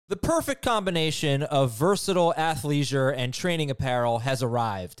The perfect combination of versatile athleisure and training apparel has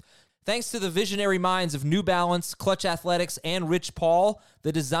arrived. Thanks to the visionary minds of New Balance, Clutch Athletics, and Rich Paul,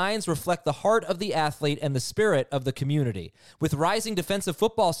 the designs reflect the heart of the athlete and the spirit of the community. With rising defensive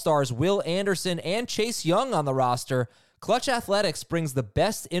football stars Will Anderson and Chase Young on the roster, Clutch Athletics brings the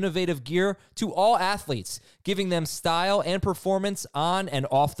best innovative gear to all athletes, giving them style and performance on and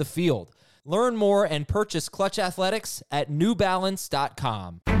off the field. Learn more and purchase Clutch Athletics at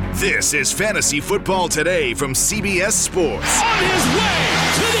newbalance.com. This is Fantasy Football Today from CBS Sports. On his way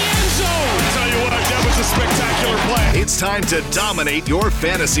to the end zone. I tell you what, that was a spectacular play. It's time to dominate your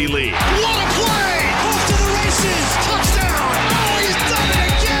fantasy league. What a play! Off to the races. Touchdown. Oh, he's done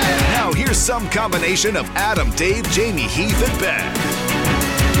it again. Now here's some combination of Adam, Dave, Jamie, Heath, and Ben.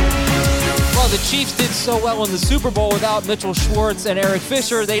 Well, the Chiefs did so well in the Super Bowl without Mitchell Schwartz and Eric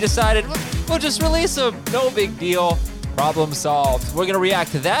Fisher, they decided, we'll just release them. No big deal. Problem solved. We're going to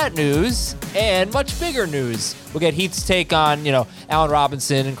react to that news and much bigger news. We'll get Heath's take on, Allen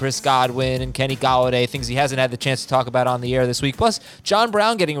Robinson and Chris Godwin and Kenny Golladay, things he hasn't had the chance to talk about on the air this week. Plus, John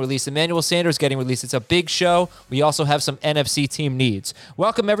Brown getting released, Emmanuel Sanders getting released. It's a big show. We also have some NFC team needs.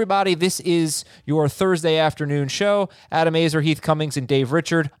 Welcome, everybody. This is your Thursday afternoon show. Adam Azer, Heath Cummings, and Dave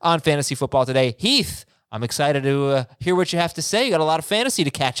Richard on Fantasy Football Today. Heath, I'm excited to hear what you have to say. You got a lot of fantasy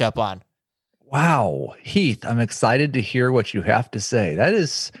to catch up on. Wow, Heath, I'm excited to hear what you have to say.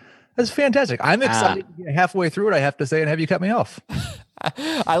 That's fantastic. I'm excited to get halfway through what I have to say and have you cut me off.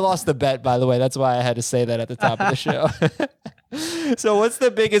 I lost the bet, by the way. That's why I had to say that at the top of the show. So what's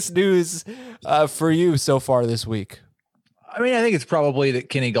the biggest news for you so far this week? I mean, I think it's probably that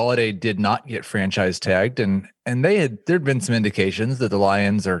Kenny Golladay did not get franchise tagged, and there'd been some indications that the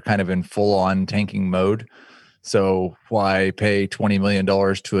Lions are kind of in full-on tanking mode. So why pay $20 million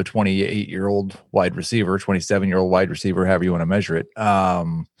to a 28-year-old wide receiver, 27-year-old wide receiver, however you want to measure it?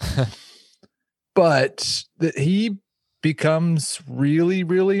 But he becomes really,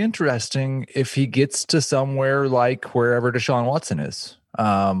 really interesting if he gets to somewhere like wherever Deshaun Watson is,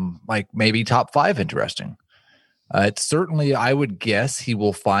 like maybe top 5 interesting. It's certainly, I would guess he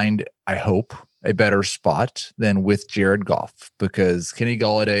will find, I hope, a better spot than with Jared Goff, because Kenny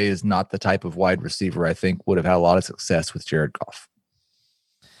Golladay is not the type of wide receiver I think would have had a lot of success with Jared Goff.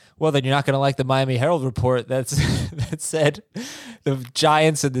 Well, then you're not going to like the Miami Herald report that said the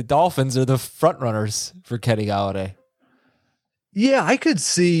Giants and the Dolphins are the front runners for Kenny Golladay. Yeah, I could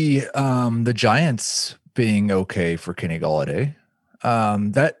see the Giants being okay for Kenny Golladay.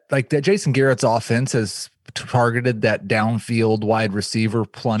 That Jason Garrett's offense has targeted that downfield wide receiver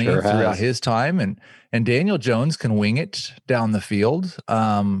plenty throughout his time, and Daniel Jones can wing it down the field.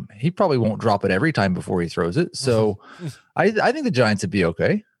 He probably won't drop it every time before he throws it. So I think the Giants would be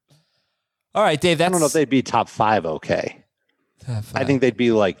okay. All right, Dave, I don't know if they'd be top 5 okay. I think they'd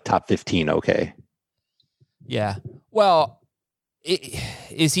be like top 15 okay. Yeah. Well,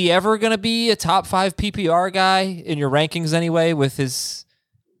 is he ever going to be a top 5 PPR guy in your rankings anyway with his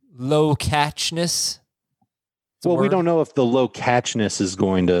low catchness? Well, we don't know if the low catchness is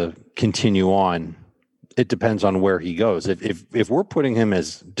going to continue on. It depends on where he goes. If we're putting him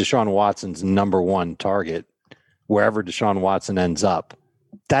as Deshaun Watson's number 1 target, wherever Deshaun Watson ends up,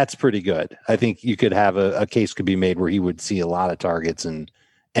 that's pretty good. I think you could have a case could be made where he would see a lot of targets and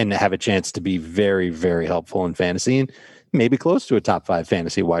have a chance to be very, very helpful in fantasy and maybe close to a top 5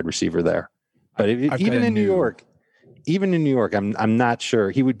 fantasy wide receiver there. But even in New York, I'm not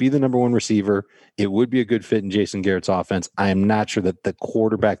sure. He would be the number 1 receiver. It would be a good fit in Jason Garrett's offense. I am not sure that the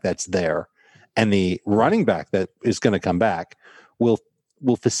quarterback that's there and the running back that is going to come back will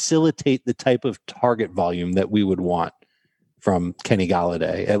facilitate the type of target volume that we would want from Kenny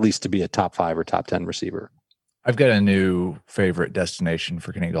Golladay, at least to be a top 5 or top 10 receiver. I've got a new favorite destination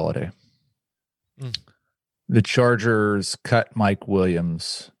for Kenny Golladay. The Chargers cut Mike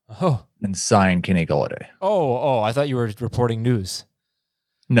Williams and sign Kenny Golladay. Oh, I thought you were reporting news.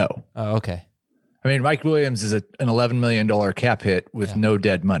 No. Oh, okay. I mean, Mike Williams is an $11 million cap hit with no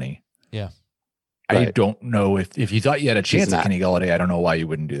dead money. Yeah. I don't know if you thought you had a chance at Kenny Golladay, I don't know why you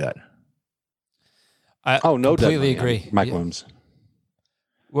wouldn't do that. No, completely agree. Mike Williams.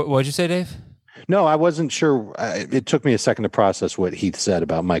 What'd you say, Dave? No, I wasn't sure. It took me a second to process what Heath said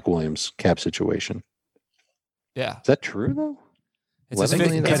about Mike Williams' cap situation. Yeah. Is that true, though? It's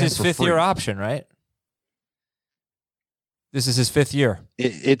his fifth year option, right? This is his 5th year.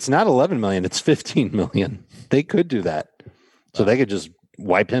 It's not 11 million. It's 15 million. They could do that. So they could just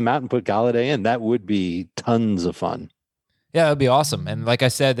wipe him out and put Golladay in. That would be tons of fun. Yeah, that'd be awesome. And like I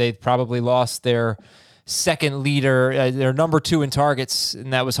said, they probably lost their second leader. They're number 2 in targets,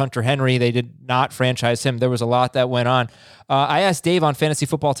 and that was Hunter Henry. They did not franchise him. There was a lot that went on. I asked Dave on Fantasy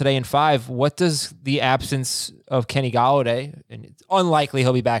Football Today in 5, what does the absence of Kenny Golladay, and it's unlikely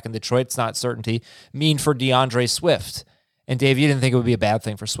he'll be back in Detroit, it's not certainty, mean for DeAndre Swift? And Dave, you didn't think it would be a bad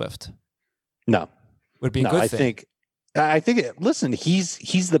thing for Swift? No. Would be a good thing. I think, listen,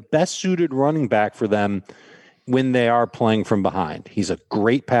 he's the best suited running back for them when they are playing from behind. He's a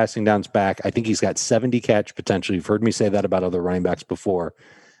great passing downs back. I think he's got 70 catch potential. You've heard me say that about other running backs before.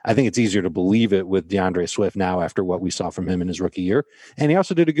 I think it's easier to believe it with DeAndre Swift now after what we saw from him in his rookie year. And he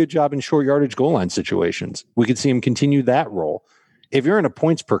also did a good job in short yardage goal line situations. We could see him continue that role. If you're in a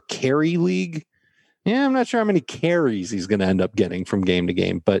points per carry league, I'm not sure how many carries he's going to end up getting from game to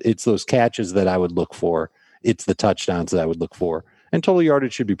game, but it's those catches that I would look for. It's the touchdowns that I would look for. And total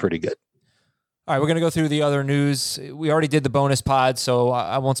yardage should be pretty good. All right, we're going to go through the other news. We already did the bonus pod, so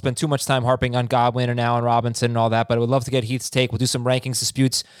I won't spend too much time harping on Godwin and Allen Robinson and all that, but I would love to get Heath's take. We'll do some rankings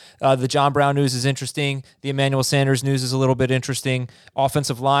disputes. The John Brown news is interesting. The Emmanuel Sanders news is a little bit interesting.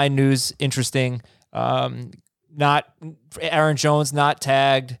 Offensive line news, interesting. Not Aaron Jones, not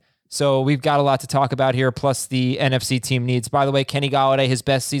tagged. So we've got a lot to talk about here, plus the NFC team needs. By the way, Kenny Golladay, his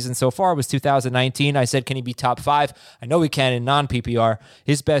best season so far was 2019. I said, can he be top 5? I know he can in non-PPR.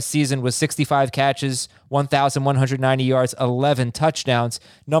 His best season was 65 catches, 1,190 yards, 11 touchdowns.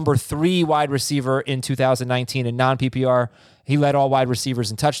 Number 3 wide receiver in 2019 in non-PPR. He led all wide receivers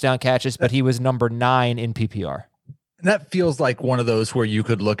in touchdown catches, but he was number 9 in PPR. That feels like one of those where you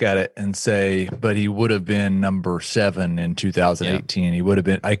could look at it and say, but he would have been number 7 in 2018. Yeah. He would have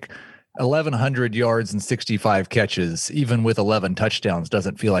been like 1,100 yards and 65 catches, even with 11 touchdowns,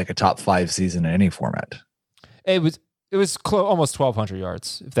 doesn't feel like a top 5 season in any format. It was almost 1,200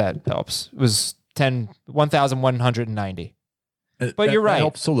 yards, if that helps. It was 1,190. But you're right. That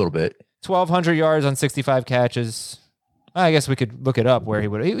helps a little bit. 1,200 yards on 65 catches. I guess we could look it up where he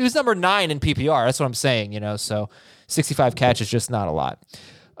would. He was number 9 in PPR. That's what I'm saying, so 65 catches, just not a lot.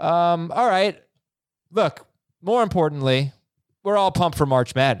 All right. Look, more importantly, we're all pumped for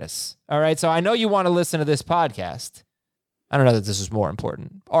March Madness. All right. So I know you want to listen to this podcast. I don't know that this is more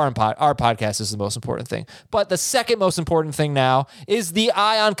important. Our podcast is the most important thing. But the second most important thing now is the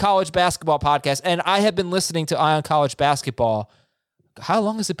Eye on College Basketball podcast. And I have been listening to Eye on College Basketball. How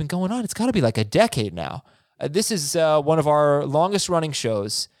long has it been going on? It's got to be like a decade now. This is one of our longest running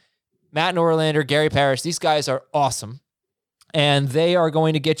shows. Matt Norlander, Gary Parrish, these guys are awesome. And they are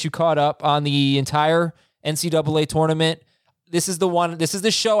going to get you caught up on the entire NCAA tournament. This is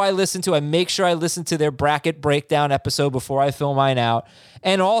the show I listen to. I make sure I listen to their bracket breakdown episode before I fill mine out.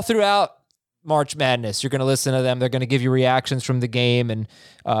 And all throughout March Madness, you're going to listen to them. They're going to give you reactions from the game and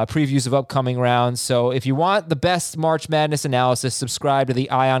previews of upcoming rounds. So if you want the best March Madness analysis, subscribe to the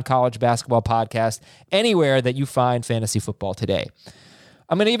Eye on College Basketball podcast anywhere that you find Fantasy Football Today.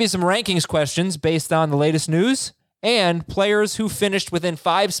 I'm going to give you some rankings questions based on the latest news and players who finished within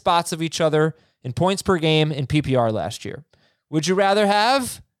 5 spots of each other in points per game in PPR last year. Would you rather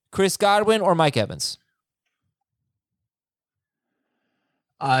have Chris Godwin or Mike Evans?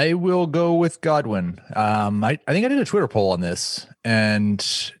 I will go with Godwin. I think I did a Twitter poll on this, and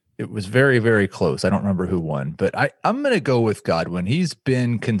it was very, very close. I don't remember who won, but I'm going to go with Godwin. He's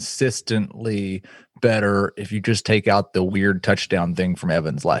been consistently better if you just take out the weird touchdown thing from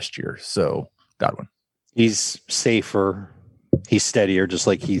Evans last year. So Godwin. He's safer. He's steadier, just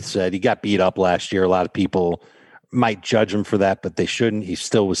like Heath said. He got beat up last year. A lot of people might judge him for that, but they shouldn't. He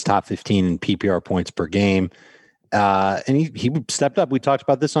still was top 15 in PPR points per game. And he stepped up. We talked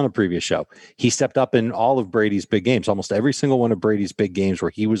about this on a previous show. He stepped up in all of Brady's big games, almost every single one of Brady's big games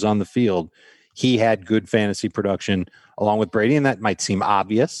where he was on the field. He had good fantasy production along with Brady. And that might seem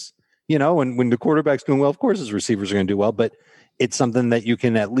obvious, when the quarterback's doing well, of course his receivers are going to do well, but it's something that you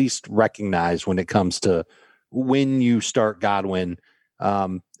can at least recognize when it comes to when you start Godwin,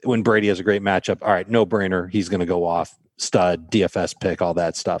 when Brady has a great matchup. All right, no brainer. He's going to go off, stud, DFS pick, all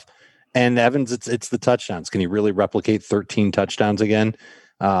that stuff. And Evans, it's the touchdowns. Can he really replicate 13 touchdowns again?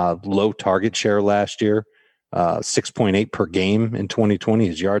 Low target share last year, 6.8 per game in 2020.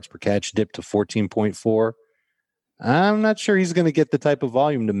 His yards per catch dipped to 14.4. I'm not sure he's going to get the type of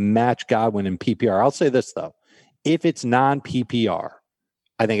volume to match Godwin in PPR. I'll say this, though. If it's non-PPR,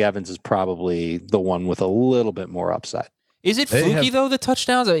 I think Evans is probably the one with a little bit more upside. Is it fluky, though, the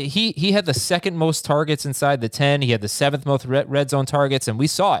touchdowns? He had the second most targets inside the 10. He had the 7th most red zone targets, and we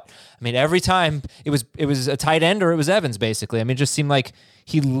saw it. I mean, every time it was a tight end or it was Evans, basically. I mean, it just seemed like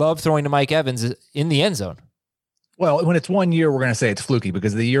he loved throwing to Mike Evans in the end zone. Well, when it's 1 year, we're going to say it's fluky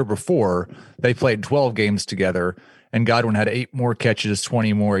because the year before they played 12 games together and Godwin had 8 more catches,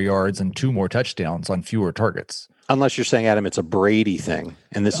 20 more yards, and 2 more touchdowns on fewer targets. Unless you're saying, Adam, it's a Brady thing,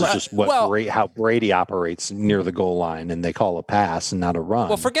 and this is just how Brady operates near the goal line, and they call a pass and not a run.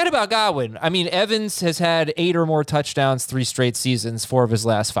 Well, forget about Godwin. I mean, Evans has had 8 or more touchdowns 3 straight seasons, 4 of his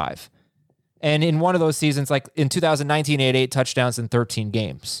last 5. And in one of those seasons, like in 2019, he had 8 touchdowns in 13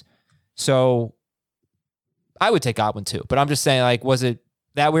 games. So I would take Godwin too, but I'm just saying, like, was it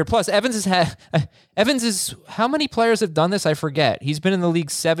that weird? Plus, Evans is how many players have done this? I forget. He's been in the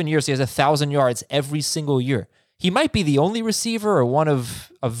league 7 years. He has 1,000 yards every single year. He might be the only receiver or one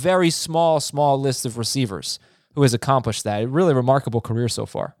of a very small list of receivers who has accomplished that. A really remarkable career so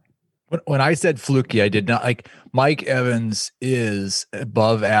far. When I said fluky, I did not like Mike Evans is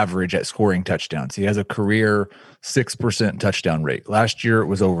above average at scoring touchdowns. He has a career 6% touchdown rate. Last year, it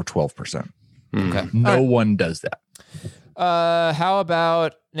was over 12%. Okay. No one does that. How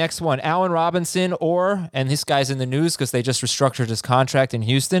about next one? Allen Robinson and this guy's in the news because they just restructured his contract in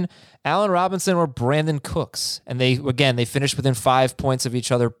Houston. Allen Robinson or Brandon Cooks. And they finished within 5 points of each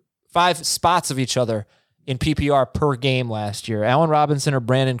other, 5 spots of each other in PPR per game last year. Allen Robinson or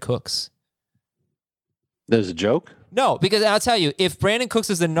Brandon Cooks. There's a joke? No, because I'll tell you, if Brandon Cooks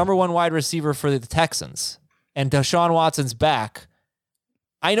is the number 1 wide receiver for the Texans and Deshaun Watson's back,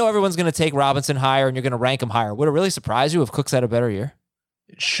 I know everyone's going to take Robinson higher and you're going to rank him higher. Would it really surprise you if Cooks had a better year?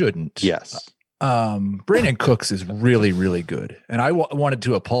 It shouldn't. Yes. Brandon Cooks is really, really good. And I wanted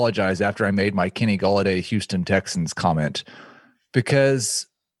to apologize after I made my Kenny Golladay Houston Texans comment because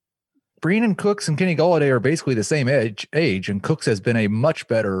Brandon Cooks and Kenny Golladay are basically the same age, and Cooks has been had a much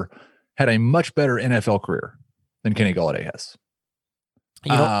better NFL career than Kenny Golladay has.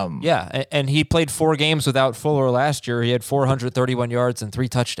 Yeah, and he played 4 games without Fuller last year. He had 431 yards and 3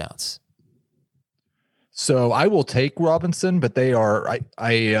 touchdowns. So I will take Robinson, but they are.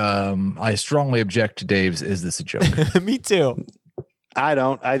 I strongly object to Dave's. Is this a joke? Me too. I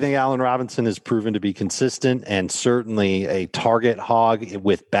don't. I think Allen Robinson has proven to be consistent and certainly a target hog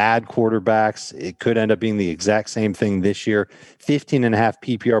with bad quarterbacks. It could end up being the exact same thing this year. 15.5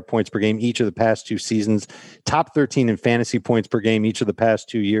 PPR points per game each of the past 2 seasons. Top 13 in fantasy points per game each of the past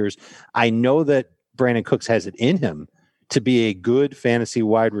 2 years. I know that Brandon Cooks has it in him to be a good fantasy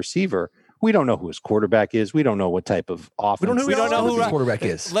wide receiver. We don't know who his quarterback is. We don't know what type of offense. We don't know who his quarterback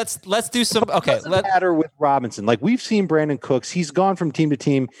is. Let's do some. Okay, let's matter with Robinson. Like we've seen Brandon Cooks. He's gone from team to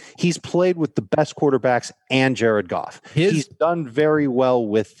team. He's played with the best quarterbacks and Jared Goff. He's done very well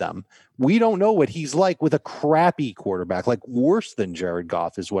with them. We don't know what he's like with a crappy quarterback, like worse than Jared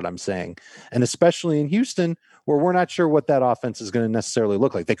Goff is what I'm saying. And especially in Houston, where we're not sure what that offense is going to necessarily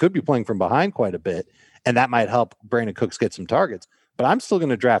look like. They could be playing from behind quite a bit, and that might help Brandon Cooks get some targets. But I'm still going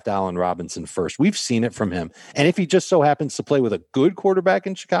to draft Allen Robinson first. We've seen it from him. And if he just so happens to play with a good quarterback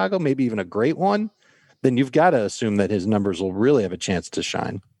in Chicago, maybe even a great one, then you've got to assume that his numbers will really have a chance to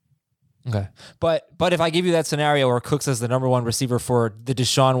shine. Okay. But if I give you that scenario where Cooks is the number 1 receiver for the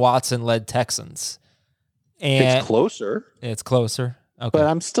Deshaun Watson-led Texans. And it's closer. It's closer. Okay. But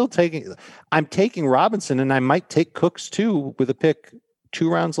I'm taking Robinson, and I might take Cooks too with a pick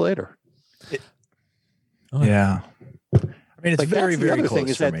 2 rounds later. Yeah. I mean, it's like very, very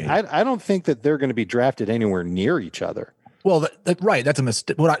close for me. I don't think that they're going to be drafted anywhere near each other. Well, right. That's a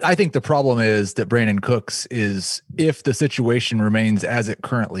mistake. What I think the problem is that Brandon Cooks is, if the situation remains as it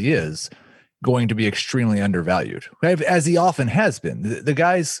currently is, going to be extremely undervalued, as he often has been. The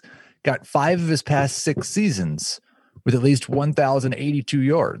guy's got 5 of his past 6 seasons with at least 1,082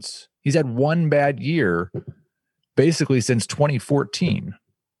 yards. He's had 1 bad year basically since 2014.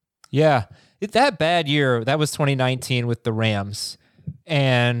 Yeah. That bad year, that was 2019 with the Rams.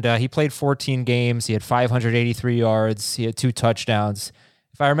 And he played 14 games. He had 583 yards. He had 2 touchdowns.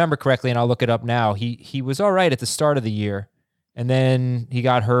 If I remember correctly, and I'll look it up now, he was all right at the start of the year. And then he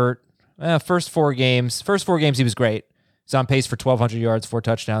got hurt. First four games he was great. He's on pace for 1,200 yards, 4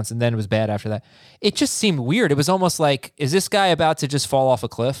 touchdowns, and then it was bad after that. It just seemed weird. It was almost like, is this guy about to just fall off a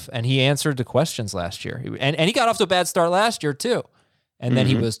cliff? And he answered the questions last year. And he got off to a bad start last year, too. And then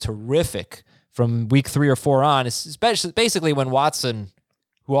he was terrific from week 3 or 4 on, especially basically when Watson,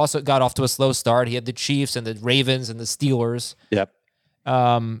 who also got off to a slow start, he had the Chiefs and the Ravens and the Steelers. Yep.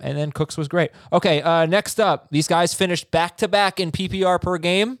 And then Cooks was great. Okay, next up, these guys finished back-to-back in PPR per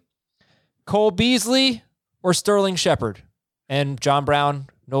game. Cole Beasley or Sterling Shepard? And John Brown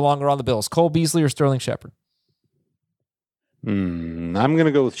no longer on the Bills. Cole Beasley or Sterling Shepard? I'm going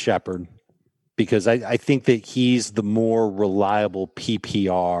to go with Shepard because I think that he's the more reliable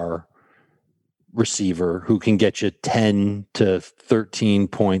PPR receiver who can get you 10 to 13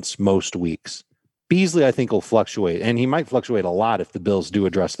 points most weeks. Beasley, I think, will fluctuate, and he might fluctuate a lot if the Bills do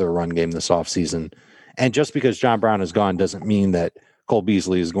address their run game this offseason And just because John Brown is gone doesn't mean that Cole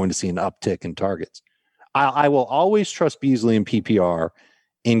Beasley is going to see an uptick in targets. I will always trust Beasley in PPR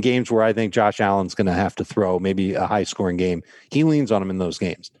in games where I think Josh Allen's going to have to throw maybe a high-scoring game. He leans on him in those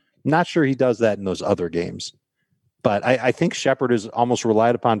games. Not sure he does that in those other games. But I think Shepard is almost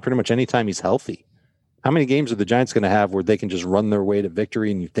relied upon pretty much any time he's healthy. How many games are the Giants going to have where they can just run their way to victory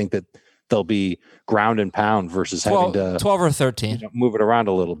and you think that they'll be ground and pound versus 12, having to 12 or 13. Move it around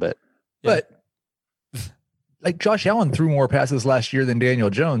a little bit? But like Josh Allen threw more passes last year than Daniel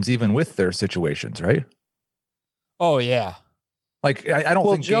Jones, even with their situations, right? Oh, yeah. Like, I don't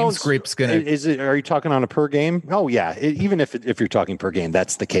think Jones, GameScrape's going to... Are you talking on a per game? Oh, yeah. Even if you're talking per game,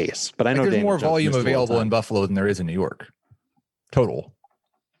 that's the case. But I know there's more Jones volume available in Buffalo than there is in New York. Total.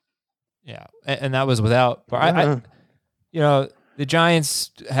 Yeah. And that was without... the Giants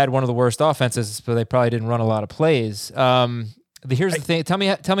had one of the worst offenses, but they probably didn't run a lot of plays. Here's the thing. Tell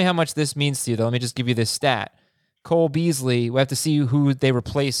me how much this means to you, though. Let me just give you this stat. Cole Beasley, we have to see who they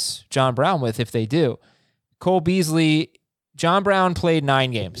replace John Brown with if they do. Cole Beasley... John Brown played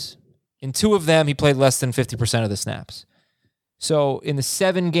 9 games. In 2 of them, he played less than 50% of the snaps. So in the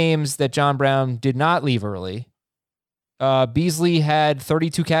 7 games that John Brown did not leave early, Beasley had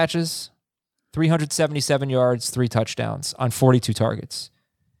 32 catches, 377 yards, 3 touchdowns on 42 targets.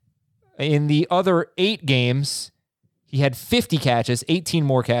 In the other 8 games, he had 50 catches, 18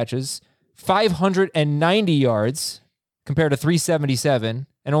 more catches, 590 yards compared to 377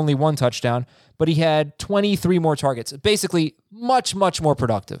 and only 1 touchdown, but he had 23 more targets. Basically, much, much more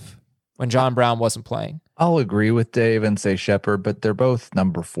productive when John Brown wasn't playing. I'll agree with Dave and say Shepard, but they're both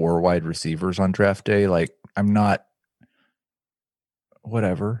number 4 wide receivers on draft day. Like, I'm not...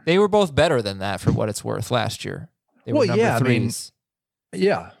 Whatever. They were both better than that for what it's worth last year. They were number 3s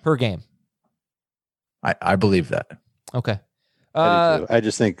per game. I believe that. Okay. I do too. I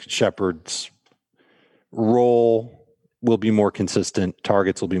just think Shepard's role will be more consistent.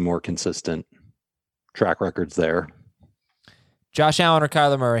 Targets will be more consistent. Track records there. Josh Allen or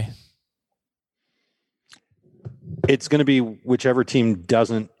Kyler Murray? It's going to be whichever team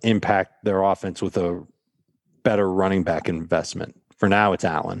doesn't impact their offense with a better running back investment. For now, it's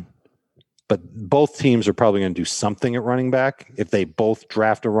Allen. But both teams are probably going to do something at running back. If they both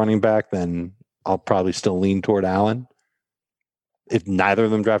draft a running back, then I'll probably still lean toward Allen. If neither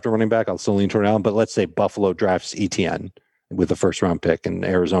of them draft a running back, I'll still lean toward Allen. But let's say Buffalo drafts ETN with a first-round pick, and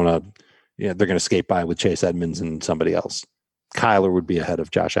Arizona, they're going to skate by with Chase Edmonds and somebody else. Kyler would be ahead of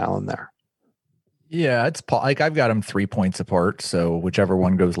Josh Allen there. Yeah, it's like I've got them 3 points apart, so whichever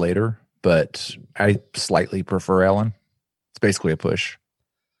one goes later. But I slightly prefer Allen. It's basically a push.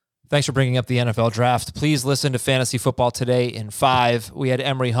 Thanks for bringing up the NFL draft. Please listen to Fantasy Football Today in 5. We had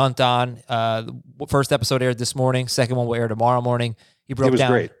Emery Hunt on. The first episode aired this morning. Second one will air tomorrow morning. He broke down. It was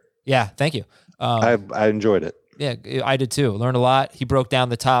great. Yeah, thank you. I enjoyed it. Yeah, I did too. Learned a lot. He broke down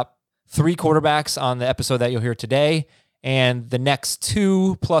the top 3 quarterbacks on the episode that you'll hear today, and the next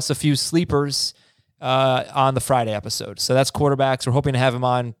 2 plus a few sleepers on the Friday episode. So that's quarterbacks. We're hoping to have him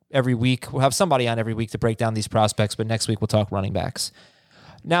on every week. We'll have somebody on every week to break down these prospects, but next week we'll talk running backs.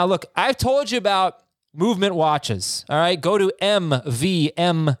 Now, look, I've told you about movement watches. All right, go to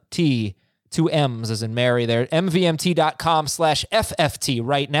MVMT, 2 M's as in Mary there, MVMT.com/FFT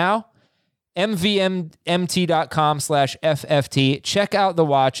right now. MVMT.com/FFT. Check out the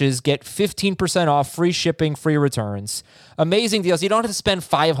watches. Get 15% off, free shipping, free returns. Amazing deals. You don't have to spend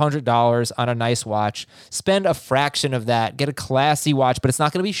 $500 on a nice watch. Spend a fraction of that. Get a classy watch, but it's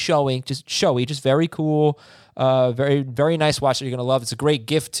not going to be showy, just very cool. Very, very nice watch that you're going to love. It's a great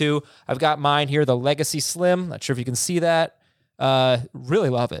gift too. I've got mine here, the Legacy Slim. Not sure if you can see that. Really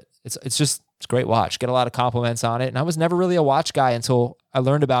love it. It's a great watch. Get a lot of compliments on it. And I was never really a watch guy until I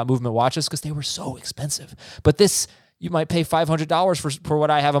learned about movement watches because they were so expensive. But this, you might pay $500 for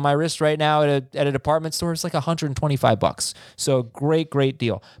what I have on my wrist right now at a department store. It's like $125. So great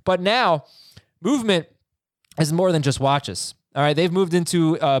deal. But now, Movement is more than just watches. All right, they've moved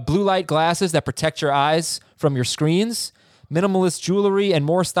into blue light glasses that protect your eyes from your screens, minimalist jewelry, and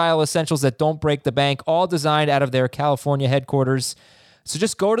more style essentials that don't break the bank, all designed out of their California headquarters. So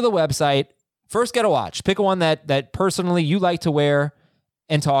just go to the website. First, get a watch. Pick one that personally you like to wear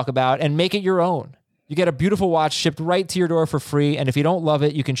and talk about, and make it your own. You get a beautiful watch shipped right to your door for free, and if you don't love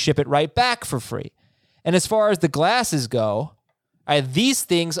it, you can ship it right back for free. And as far as the glasses go, these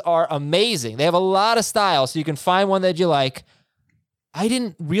things are amazing. They have a lot of style, so you can find one that you like. I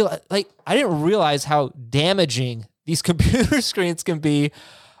didn't realize how damaging these computer screens can be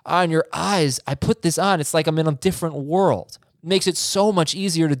on your eyes. I put this on. It's like I'm in a different world. It makes it so much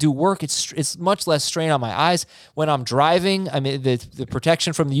easier to do work. It's much less strain on my eyes when I'm driving. I mean, the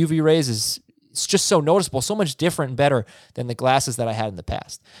protection from the UV rays is it's just so noticeable, so much different and better than the glasses that I had in the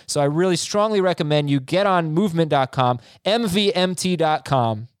past. So I really strongly recommend you get on movement.com,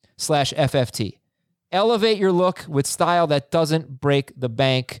 mvmt.com/FFT. Elevate your look with style that doesn't break the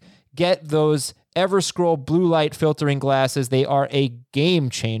bank. Get those Everscroll blue light filtering glasses. They are a game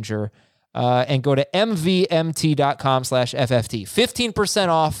changer. And go to mvmt.com/FFT. 15%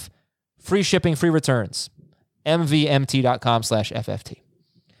 off, free shipping, free returns. mvmt.com/FFT.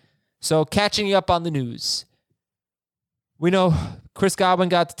 So catching you up on the news. We know Chris Godwin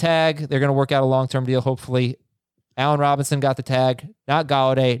got the tag. They're going to work out a long-term deal, hopefully. Allen Robinson got the tag. Not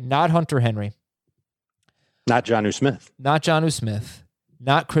Golladay, not Hunter Henry. Not Jonnu Smith. Not Jonnu Smith.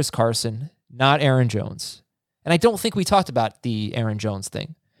 Not Chris Carson. Not Aaron Jones. And I don't think we talked about the Aaron Jones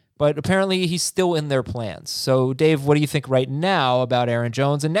thing, but apparently he's still in their plans. So, Dave, what do you think right now about Aaron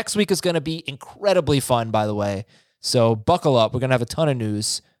Jones? And next week is going to be incredibly fun, by the way. So buckle up. We're going to have a ton of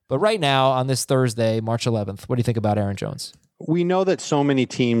news. But right now, on this Thursday, March 11th, what do you think about Aaron Jones? We know that so many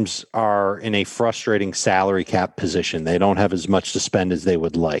teams are in a frustrating salary cap position. They don't have as much to spend as they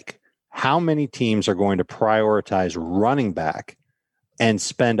would like. How many teams are going to prioritize running back and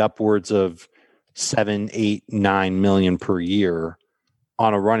spend upwards of 7, 8, 9 million per year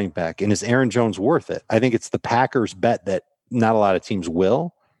on a running back? And is Aaron Jones worth it? I think it's the Packers' bet that not a lot of teams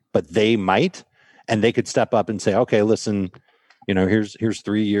will, but they might, and they could step up and say, okay, listen, here's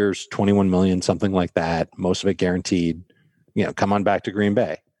 3 years, 21 million, something like that, most of it guaranteed, come on back to Green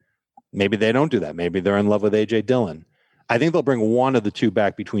Bay. Maybe they don't do that. Maybe they're in love with AJ Dillon. I think they'll bring one of the two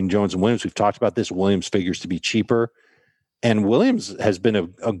back between Jones and Williams. We've talked about this. Williams figures to be cheaper, and Williams has been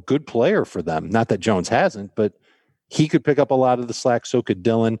a good player for them. Not that Jones hasn't, but he could pick up a lot of the slack. So could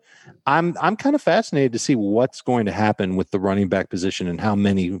Dillon. I'm kind of fascinated to see what's going to happen with the running back position and how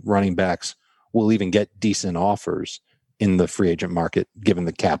many running backs will even get decent offers in the free agent market, given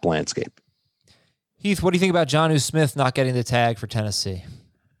the cap landscape. Heath, what do you think about Jonnu Smith not getting the tag for Tennessee?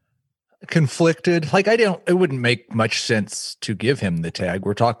 Conflicted. It wouldn't make much sense to give him the tag.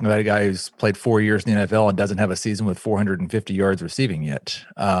 We're talking about a guy who's played 4 years in the NFL and doesn't have a season with 450 yards receiving yet.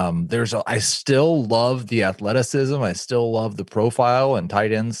 I still love the athleticism. I still love the profile, and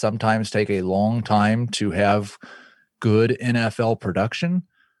tight ends sometimes take a long time to have good NFL production,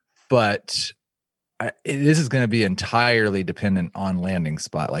 but this is going to be entirely dependent on landing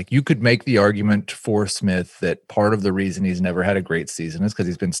spot. Like, you could make the argument for Smith that part of the reason he's never had a great season is because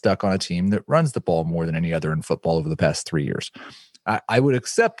he's been stuck on a team that runs the ball more than any other in football over the past 3 years. I would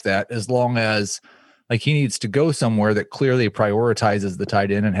accept that as long as he needs to go somewhere that clearly prioritizes the tight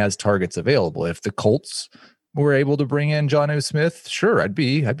end and has targets available. If the Colts were able to bring in Jonnu Smith, sure, I'd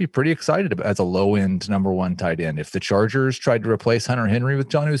be pretty excited about as a low end number one tight end. If the Chargers tried to replace Hunter Henry with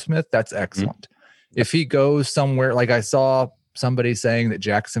Jonnu Smith, that's excellent. Mm-hmm. If he goes somewhere, like I saw somebody saying that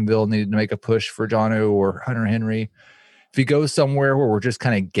Jacksonville needed to make a push for Jonnu or Hunter Henry, if he goes somewhere where we're just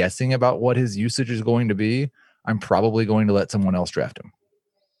kind of guessing about what his usage is going to be, I'm probably going to let someone else draft him.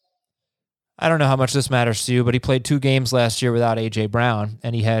 I don't know how much this matters to you, but he played 2 games last year without A.J. Brown,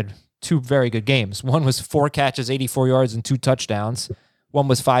 and he had 2 very good games. One was 4 catches, 84 yards, and 2 touchdowns. One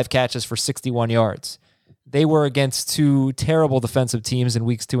was 5 catches for 61 yards. They were against 2 terrible defensive teams in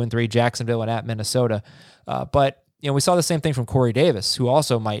weeks 2 and 3, Jacksonville and at Minnesota. But we saw the same thing from Corey Davis, who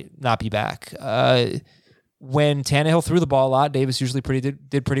also might not be back. When Tannehill threw the ball a lot, Davis usually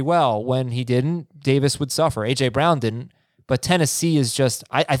did pretty well. When he didn't, Davis would suffer. A.J. Brown didn't. But Tennessee is just,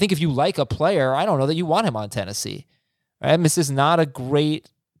 I think if you like a player, I don't know that you want him on Tennessee. Right? This is not a great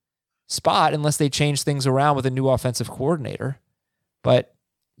spot unless they change things around with a new offensive coordinator. But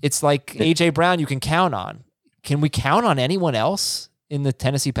it's like A.J. Brown you can count on. Can we count on anyone else in the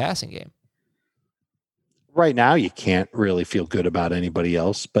Tennessee passing game? Right now, you can't really feel good about anybody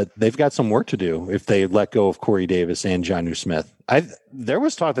else, but they've got some work to do if they let go of Corey Davis and Jonnu Smith. There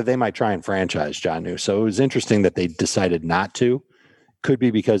was talk that they might try and franchise Jonnu, so it was interesting that they decided not to. Could be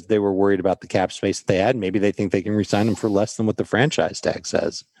because they were worried about the cap space that they had. Maybe they think they can re-sign him for less than what the franchise tag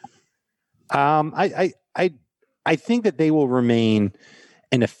says. I think that they will remain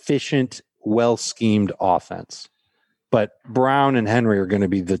an efficient, well-schemed offense. But Brown and Henry are going to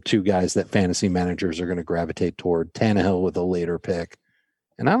be the 2 guys that fantasy managers are going to gravitate toward. Tannehill with a later pick.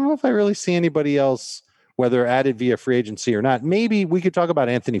 And I don't know if I really see anybody else, whether added via free agency or not. Maybe we could talk about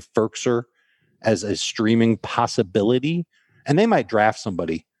Anthony Ferkser as a streaming possibility. And they might draft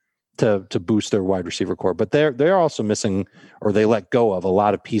somebody to boost their wide receiver core. But they're also missing, or they let go of, a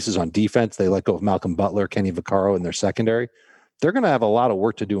lot of pieces on defense. They let go of Malcolm Butler, Kenny Vaccaro in their secondary. They're going to have a lot of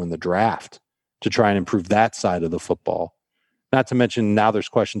work to do in the draft to try and improve that side of the football. Not to mention now there's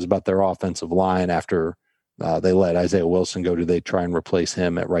questions about their offensive line after they let Isaiah Wilson go. Do they try and replace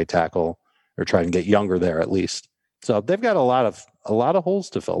him at right tackle? or try and get younger there at least. So they've got a lot of holes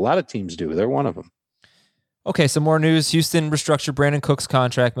to fill. A lot of teams do. They're one of them. Okay, some more news. Houston restructured Brandon Cook's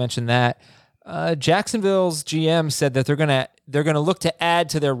contract. Mentioned that. Jacksonville's GM said that they're gonna look to add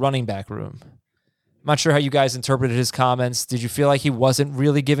to their running back room. I'm not sure how you guys interpreted his comments. Did you feel like he wasn't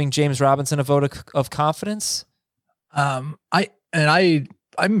really giving James Robinson a vote of confidence? I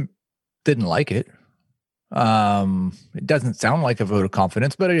didn't like it. It doesn't sound like a vote of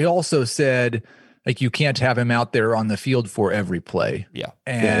confidence, but he also said, like, you can't have him out there on the field for every play. Yeah.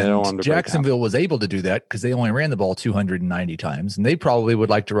 And Jacksonville was able to do that because they only ran the ball 290 times, and they probably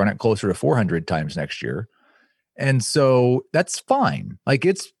would like to run it closer to 400 times next year. And so that's fine. Like,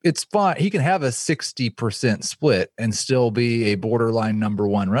 it's fine. He can have a 60% split and still be a borderline number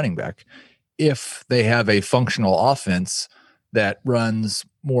one running back if they have a functional offense that runs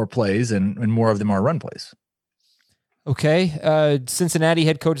more plays and more of them are run plays. Okay. Cincinnati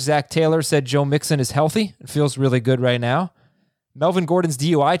head coach Zach Taylor said Joe Mixon is healthy and feels really good right now. Melvin Gordon's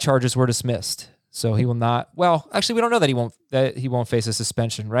DUI charges were dismissed, so he will not. Well, actually, we don't know that he won't face a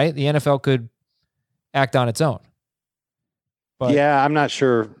suspension, right? The NFL could act on its own. But yeah, I'm not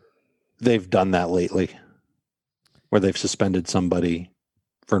sure they've done that lately, where they've suspended somebody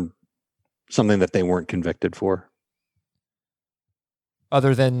for something that they weren't convicted for.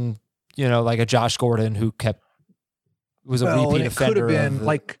 Other than, like a Josh Gordon who was a repeat offender. Could have been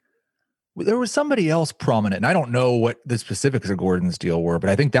there was somebody else prominent, and I don't know what the specifics of Gordon's deal were, but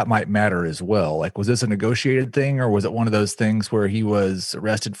I think that might matter as well. Like, was this a negotiated thing, or was it one of those things where he was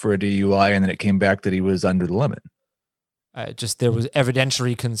arrested for a DUI and then it came back that he was under the limit? There was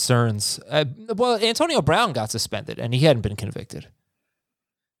evidentiary concerns. Well, Antonio Brown got suspended and he hadn't been convicted.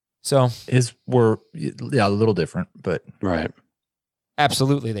 So his were, a little different, but right.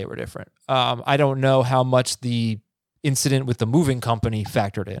 Absolutely, they were different. I don't know how much the incident with the moving company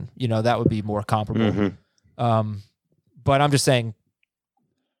factored in. That would be more comparable. Mm-hmm. But I'm just saying,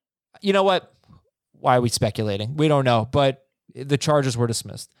 you know what? Why are we speculating? We don't know, but the charges were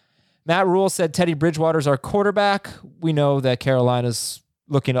dismissed. Matt Rule said Teddy Bridgewater's our quarterback. We know that Carolina's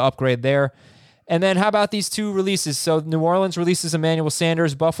looking to upgrade there. And then how about these two releases? So New Orleans releases Emmanuel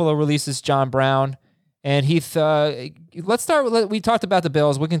Sanders. Buffalo releases John Brown. And Heath, let's start. We talked about the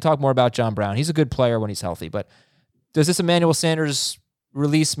Bills. We can talk more about John Brown. He's a good player when he's healthy. But does this Emmanuel Sanders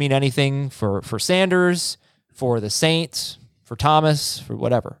release mean anything for Sanders, for the Saints, for Thomas, for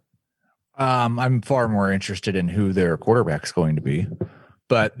whatever? I'm far more interested in who their quarterback's going to be.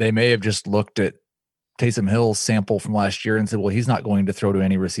 But they may have just looked at Taysom Hill's sample from last year and said, well, he's not going to throw to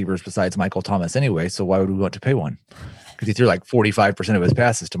any receivers besides Michael Thomas anyway, so why would we want to pay one? Because he threw like 45% of his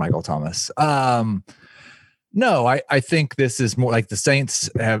passes to Michael Thomas. No, I think this is more like the Saints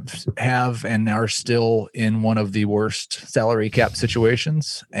have and are still in one of the worst salary cap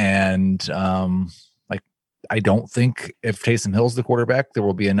situations. And I don't think if Taysom Hill's the quarterback, there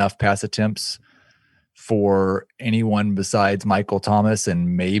will be enough pass attempts for anyone besides Michael Thomas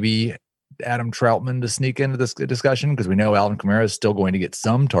and maybe Adam Troutman to sneak into this discussion, because we know Alvin Kamara is still going to get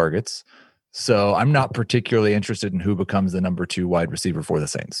some targets. So I'm not particularly interested in who becomes the number 2 wide receiver for the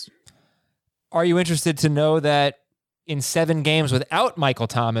Saints. Are you interested to know that in 7 games without Michael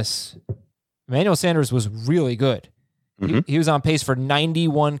Thomas, Emmanuel Sanders was really good? Mm-hmm. He was on pace for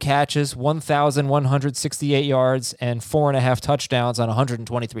 91 catches, 1,168 yards, and 4.5 touchdowns on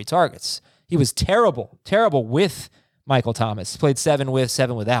 123 targets. He was terrible with Michael Thomas. He played 7 with,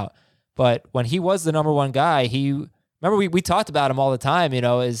 7 without. But when he was the number 1 guy, remember we talked about him all the time,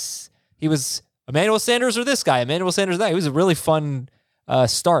 as he was Emmanuel Sanders or this guy, Emmanuel Sanders that. He was a really fun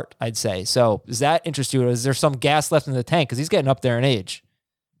start, I'd say. So does that interest you? Or is there some gas left in the tank? Because he's getting up there in age.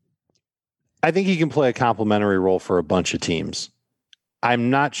 I think he can play a complementary role for a bunch of teams. I'm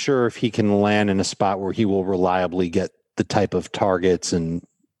not sure if he can land in a spot where he will reliably get the type of targets and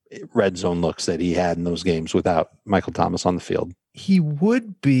red zone looks that he had in those games without Michael Thomas on the field. He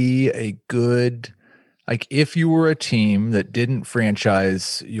would be a good, if you were a team that didn't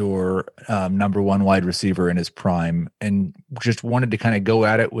franchise your number 1 wide receiver in his prime and just wanted to kind of go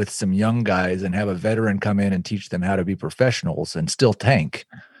at it with some young guys and have a veteran come in and teach them how to be professionals and still tank,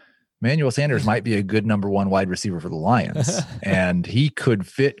 Emmanuel Sanders might be a good number 1 wide receiver for the Lions. And he could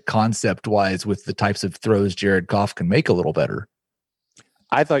fit concept-wise with the types of throws Jared Goff can make a little better.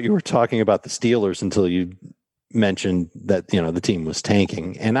 I thought you were talking about the Steelers until you mentioned that, the team was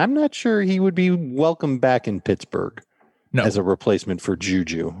tanking. And I'm not sure he would be welcome back in Pittsburgh as a replacement for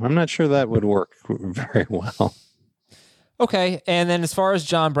Juju. I'm not sure that would work very well. Okay. And then as far as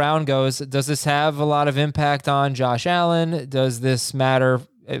John Brown goes, does this have a lot of impact on Josh Allen? Does this matter?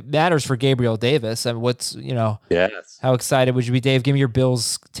 It matters for Gabriel Davis. And what's, Yes. How excited would you be, Dave? Give me your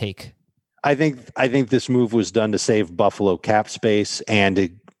Bills take. I think this move was done to save Buffalo cap space and to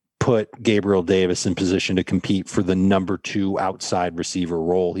put Gabriel Davis in position to compete for the number 2 outside receiver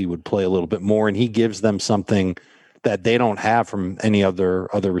role. He would play a little bit more, and he gives them something that they don't have from any other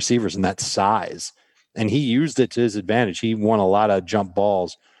receivers, and that's size. And he used it to his advantage. He won a lot of jump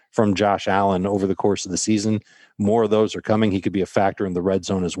balls from Josh Allen over the course of the season. More of those are coming. He could be a factor in the red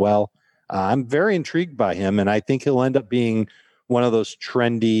zone as well. I'm very intrigued by him, and I think he'll end up being one of those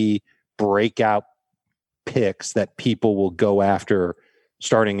trendy breakout picks that people will go after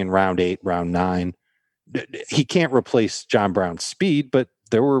starting in round 8, round 9. He can't replace John Brown's speed, but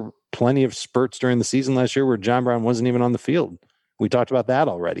there were plenty of spurts during the season last year where John Brown wasn't even on the field. We talked about that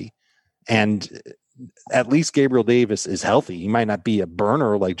already. And at least Gabriel Davis is healthy. He might not be a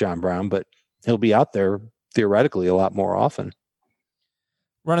burner like John Brown, but he'll be out there theoretically a lot more often.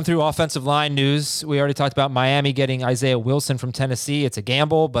 Running through offensive line news, we already talked about Miami getting Isaiah Wilson from Tennessee. It's a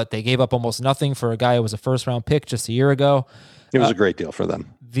gamble, but they gave up almost nothing for a guy who was a first-round pick just a year ago. It was a great deal for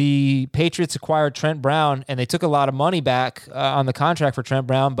them. The Patriots acquired Trent Brown, and they took a lot of money back on the contract for Trent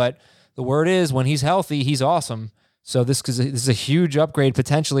Brown, but the word is when he's healthy, he's awesome. So this is a huge upgrade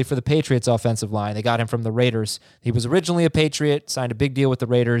potentially for the Patriots offensive line. They got him from the Raiders. He was originally a Patriot, signed a big deal with the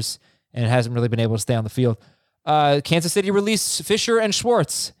Raiders, and hasn't really been able to stay on the field. Kansas City released Fisher and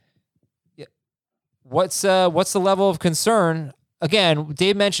Schwartz. What's the level of concern? Again,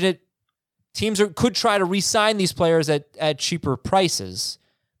 Dave mentioned it. Teams could try to re-sign these players at cheaper prices.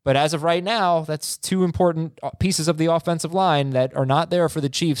 But as of right now, that's 2 important pieces of the offensive line that are not there for the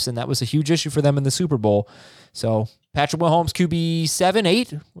Chiefs, and that was a huge issue for them in the Super Bowl. So Patrick Mahomes, QB 7,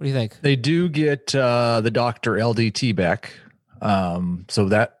 8? What do you think? They do get the Dr. LDT back. So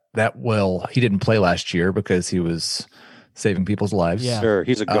that will, he didn't play last year because he was saving people's lives. Yeah. Sure,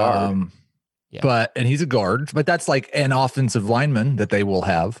 he's a guard. Yeah. And he's a guard, but that's like an offensive lineman that they will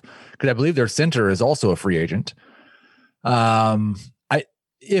have, because I believe their center is also a free agent.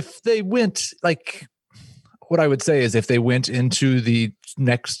 If they went, like, what I would say is if they went into the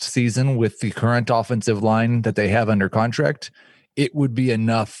next season with the current offensive line that they have under contract, it would be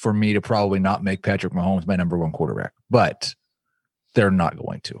enough for me to probably not make Patrick Mahomes my number 1 quarterback, but they're not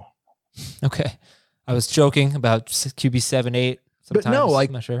going to. Okay. I was joking about QB 7, 8. But no, like,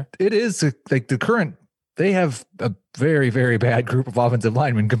 I'm not sure. It is like the current, they have a very, very bad group of offensive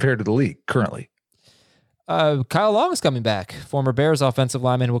linemen compared to the league currently. Kyle Long is coming back. Former Bears offensive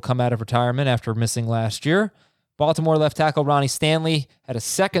lineman will come out of retirement after missing last year. Baltimore left tackle Ronnie Stanley had a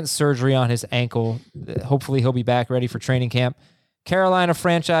second surgery on his ankle. Hopefully he'll be back ready for training camp. Carolina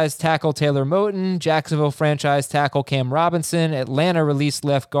franchise tackle Taylor Moton. Jacksonville franchise tackle Cam Robinson. Atlanta released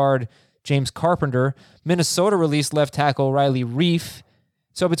left guard James Carpenter. Minnesota released left tackle Riley Reif.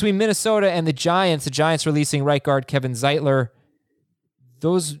 So between Minnesota and the Giants releasing right guard Kevin Zeitler.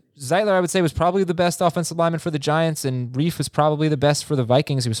 Zeitler, I would say, was probably the best offensive lineman for the Giants, and Reif was probably the best for the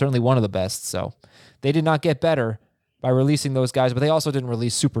Vikings. He was certainly one of the best. So they did not get better by releasing those guys, but they also didn't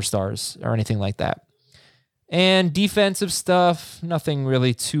release superstars or anything like that. And defensive stuff, nothing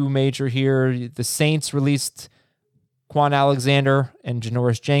really too major here. The Saints released Quan Alexander and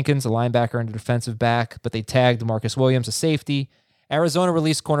Janoris Jenkins, a linebacker and a defensive back, but they tagged Marcus Williams, a safety. Arizona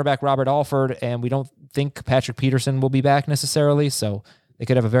released cornerback Robert Alford, and we don't think Patrick Peterson will be back necessarily, so they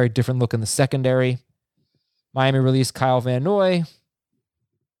could have a very different look in the secondary. Miami released Kyle Van Noy.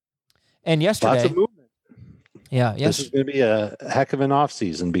 And yesterday... Lots of movement. Yeah, This is going to be a heck of an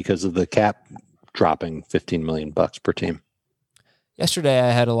offseason because of the cap dropping $15 million per team. Yesterday,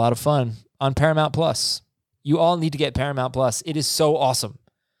 I had a lot of fun on Paramount Plus. You all need to get Paramount Plus. It is so awesome.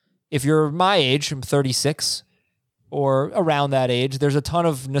 If you're my age, I'm 36, or around that age, there's a ton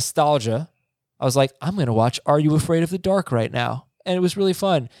of nostalgia. I was like, I'm going to watch Are You Afraid of the Dark right now? And it was really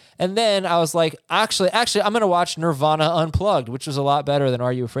fun. And then I was like, actually, I'm going to watch Nirvana Unplugged, which was a lot better than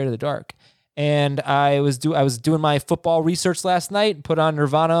Are You Afraid of the Dark? And I was doing my football research last night, put on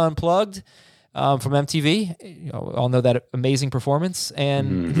Nirvana Unplugged from MTV. You all know that amazing performance,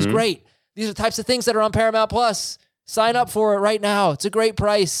 and it was great. These are the types of things that are on Paramount Plus. Sign up for it right now. It's a great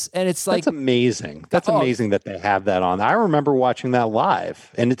price, and it's like... That's amazing. That's amazing that they have that on. I remember watching that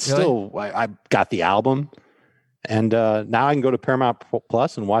live, and it's still... I got the album, and now I can go to Paramount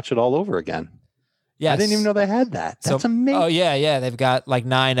Plus and watch it all over again. Yes. I didn't even know they had that. That's amazing. Oh, yeah. They've got like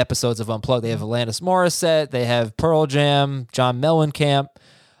 9 episodes of Unplugged. They have Alanis Morissette. They have Pearl Jam, John Mellencamp.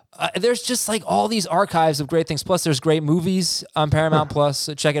 There's just like all these archives of great things. Plus, there's great movies on Paramount Plus.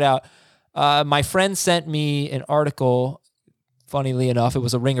 So check it out. My friend sent me an article, funnily enough, it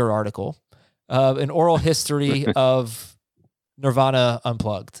was a Ringer article, an oral history of Nirvana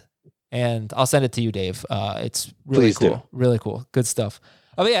Unplugged. And I'll send it to you, Dave. It's really cool. Really cool. Good stuff.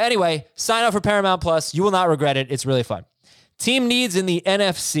 Oh, yeah. Anyway, sign up for Paramount Plus. You will not regret it. It's really fun. Team needs in the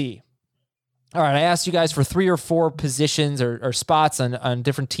NFC. All right, I asked you guys for 3 or 4 positions or spots on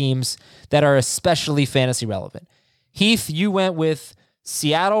different teams that are especially fantasy relevant. Heath, you went with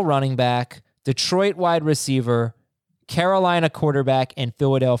Seattle running back, Detroit wide receiver, Carolina quarterback, and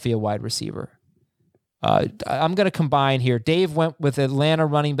Philadelphia wide receiver. I'm going to combine here. Dave went with Atlanta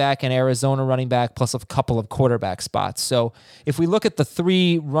running back and Arizona running back, plus a couple of quarterback spots. So if we look at the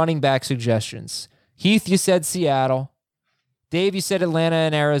 3 running back suggestions, Heath, you said Seattle. Dave, you said Atlanta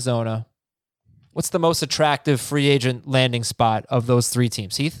and Arizona. What's the most attractive free agent landing spot of those 3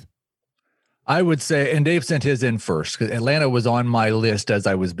 teams? Heath? I would say, and Dave sent his in first, because Atlanta was on my list as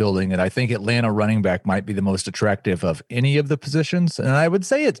I was building it. I think Atlanta running back might be the most attractive of any of the positions. And I would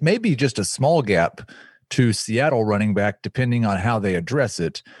say it's maybe just a small gap to Seattle running back, depending on how they address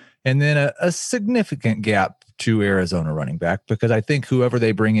it. And then a significant gap to Arizona running back, because I think whoever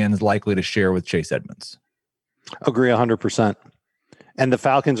they bring in is likely to share with Chase Edmonds. Agree 100%. And the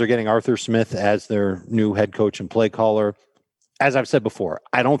Falcons are getting Arthur Smith as their new head coach and play caller. As I've said before,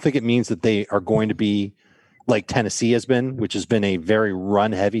 I don't think it means that they are going to be like Tennessee has been, which has been a very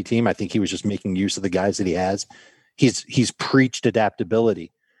run-heavy team. I think he was just making use of the guys that he has. He's preached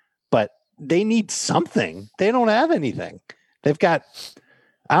adaptability, but they need something. They don't have anything. They've got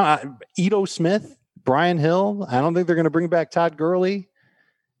Ito Smith, Brian Hill. I don't think they're going to bring back Todd Gurley.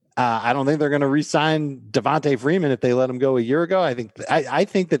 I don't think they're going to re-sign Devontae Freeman if they let him go a year ago. I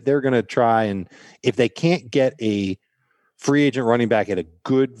think that they're going to try, and if they can't get a free agent running back at a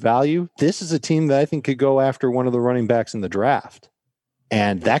good value, this is a team that I think could go after one of the running backs in the draft.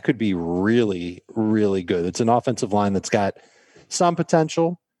 And that could be really, really good. It's an offensive line that's got some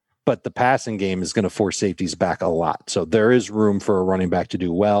potential, but the passing game is going to force safeties back a lot. So there is room for a running back to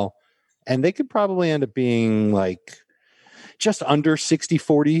do well. And they could probably end up being like just under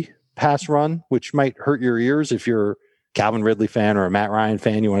 60-40 pass run, which might hurt your ears if you're a Calvin Ridley fan or a Matt Ryan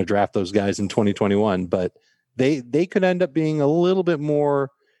fan. You want to draft those guys in 2021, but they could end up being a little bit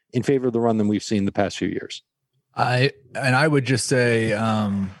more in favor of the run than we've seen the past few years. I would just say,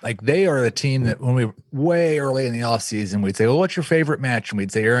 like, they are the team that when we were way early in the offseason, we'd say, well, what's your favorite match? And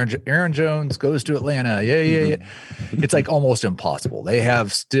we'd say Aaron Jones goes to Atlanta. Yeah. It's like almost impossible. They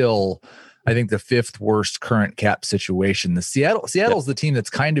have still, I think, the 5th worst current cap situation. Seattle's the team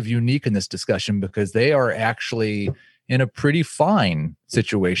that's kind of unique in this discussion, because they are actually in a pretty fine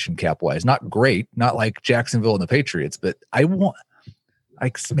situation cap wise. Not great, not like Jacksonville and the Patriots, but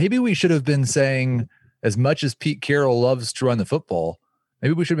maybe we should have been saying, as much as Pete Carroll loves to run the football,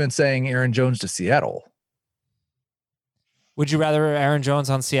 maybe we should have been saying Aaron Jones to Seattle. Would you rather Aaron Jones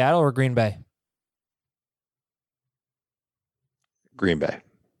on Seattle or Green Bay? Green Bay.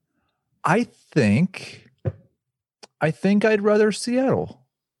 I think I'd rather Seattle.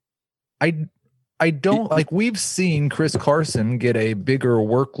 I don't like, we've seen Chris Carson get a bigger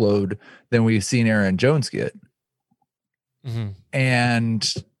workload than we've seen Aaron Jones get. Mm-hmm.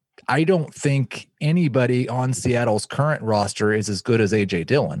 And I don't think anybody on Seattle's current roster is as good as AJ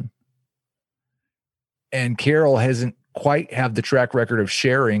Dillon. And Carroll hasn't quite have the track record of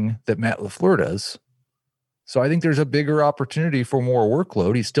sharing that Matt LaFleur does. So I think there's a bigger opportunity for more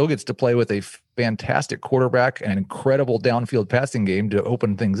workload. He still gets to play with a fantastic quarterback and incredible downfield passing game to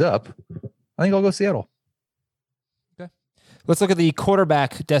open things up. I think I'll go Seattle. Okay. Let's look at the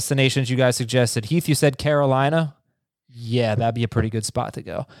quarterback destinations you guys suggested. Heath, you said Carolina. Yeah, that'd be a pretty good spot to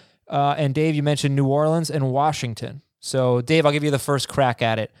go. And Dave, you mentioned New Orleans and Washington. So Dave, I'll give you the first crack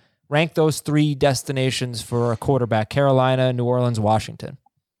at it. Rank those 3 destinations for a quarterback: Carolina, New Orleans, Washington.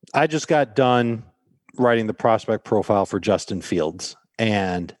 I just got done writing the prospect profile for Justin Fields,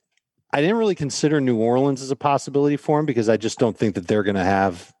 and I didn't really consider New Orleans as a possibility for him, because I just don't think that they're going to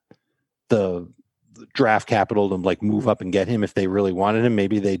have the draft capital to like move up and get him. If they really wanted him,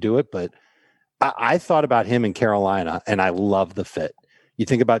 maybe they do it. But I thought about him in Carolina, and I love the fit. You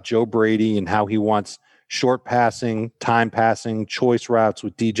think about Joe Brady and how he wants short passing, time passing, choice routes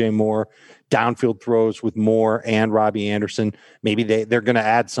with DJ Moore, downfield throws with Moore and Robbie Anderson. Maybe they're going to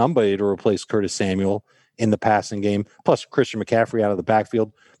add somebody to replace Curtis Samuel in the passing game, plus Christian McCaffrey out of the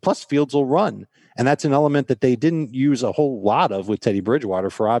backfield, plus Fields will run. And that's an element that they didn't use a whole lot of with Teddy Bridgewater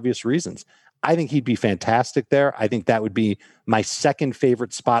for obvious reasons. I think he'd be fantastic there. I think that would be my second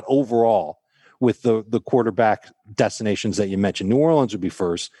favorite spot overall with the quarterback destinations that you mentioned. New Orleans would be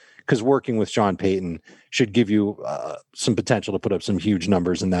first, because working with Sean Payton should give you some potential to put up some huge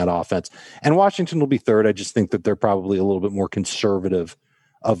numbers in that offense. And Washington will be third. I just think that they're probably a little bit more conservative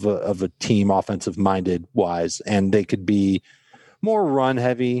of a team, offensive minded wise, and they could be more run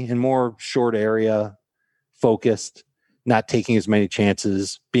heavy and more short area focused. not taking as many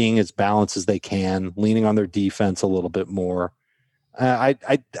chances, being as balanced as they can, leaning on their defense a little bit more. I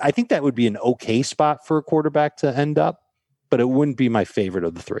think that would be an okay spot for a quarterback to end up, but it wouldn't be my favorite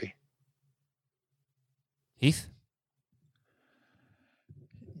of the three. Heath?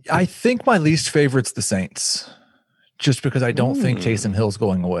 I think my least favorite's the Saints, just because I don't think Taysom Hill's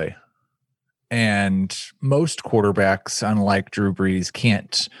going away. And most quarterbacks, unlike Drew Brees,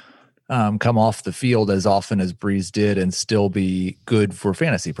 can't come off the field as often as Brees did and still be good for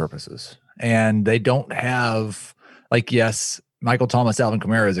fantasy purposes. And they don't have, yes, Michael Thomas, Alvin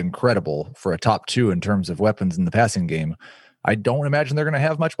Kamara is incredible for a top 2 in terms of weapons in the passing game. I don't imagine they're going to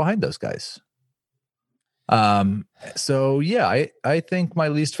have much behind those guys. So yeah, I think my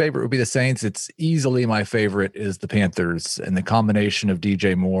least favorite would be the Saints. It's easily my favorite is the Panthers, and the combination of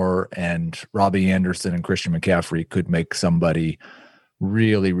DJ Moore and Robbie Anderson and Christian McCaffrey could make somebody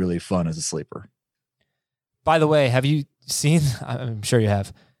really, really fun as a sleeper. By the way, have you seen, I'm sure you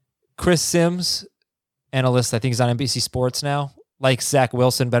have, Chris Sims, analyst, I think he's on NBC Sports now, likes Zach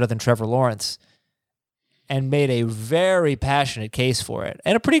Wilson better than Trevor Lawrence, and made a very passionate case for it,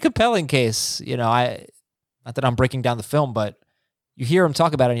 and a pretty compelling case. Not that I'm breaking down the film, but you hear him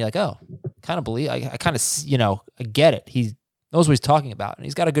talk about it and you're like, oh, kind of believe, I kind of, I get it. He knows what he's talking about, and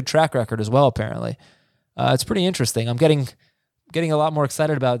he's got a good track record as well, apparently. It's pretty interesting. I'm getting a lot more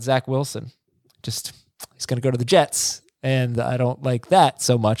excited about Zach Wilson. Just, he's going to go to the Jets, and I don't like that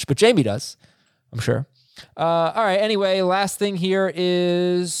so much, but Jamie does, I'm sure. All right, anyway, last thing here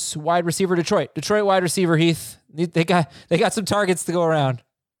is wide receiver Detroit. Detroit wide receiver, Heath. They got some targets to go around.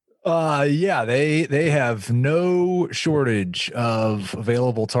 Yeah, they have no shortage of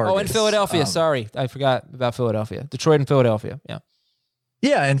available targets. Oh, and Philadelphia. Sorry, I forgot about Philadelphia. Detroit and Philadelphia. Yeah.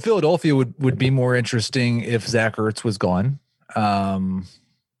 Yeah, and Philadelphia would be more interesting if Zach Ertz was gone.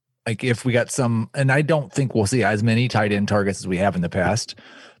 If we got some, and I don't think we'll see as many tight end targets as we have in the past,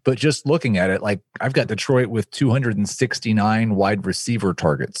 but just looking at it, I've got Detroit with 269 wide receiver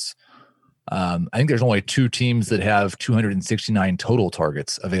targets. I think there's only 2 teams that have 269 total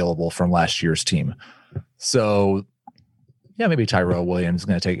targets available from last year's team. So yeah, maybe Tyrell Williams is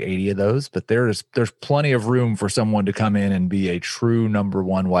going to take 80 of those, but there's plenty of room for someone to come in and be a true number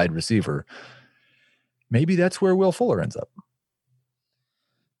 1 wide receiver. Maybe that's where Will Fuller ends up.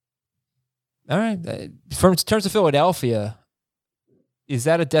 All right. In terms of Philadelphia, is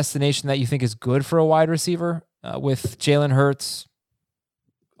that a destination that you think is good for a wide receiver with Jalen Hurts?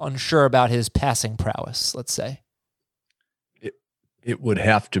 Unsure about his passing prowess, let's say. It would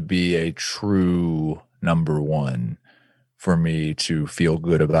have to be a true number 1 for me to feel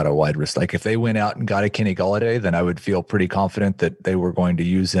good about a wide receiver. If they went out and got a Kenny Golladay, then I would feel pretty confident that they were going to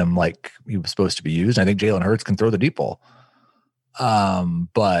use him like he was supposed to be used. I think Jalen Hurts can throw the deep ball.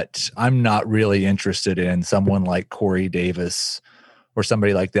 But I'm not really interested in someone like Corey Davis or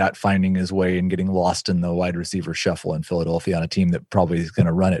somebody like that finding his way and getting lost in the wide receiver shuffle in Philadelphia on a team that probably is going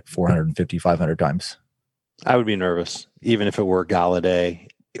to run it 450, 500 times. I would be nervous, even if it were Golladay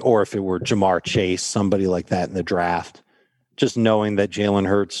or if it were Jamar Chase, somebody like that in the draft. Just knowing that Jalen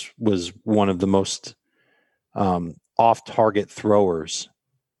Hurts was one of the most off-target throwers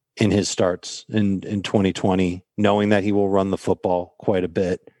in his starts in 2020, knowing that he will run the football quite a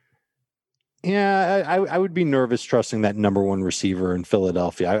bit. Yeah, I would be nervous trusting that number 1 receiver in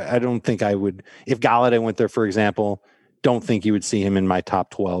Philadelphia. I don't think I would. If Golladay went there, for example, don't think you would see him in my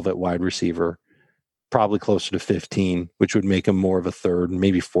top 12 at wide receiver. Probably closer to 15, which would make him more of a 3rd,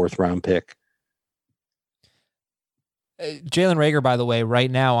 maybe 4th round pick. Jalen Reagor, by the way,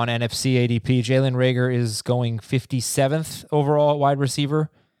 right now on NFC ADP, Jalen Reagor is going 57th overall at wide receiver,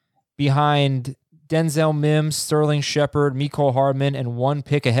 behind Denzel Mims, Sterling Shepard, Mecole Hardman, and 1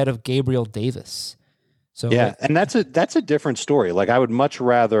 pick ahead of Gabriel Davis. So yeah, and that's a different story. I would much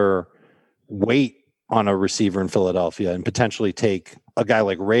rather wait on a receiver in Philadelphia and potentially take a guy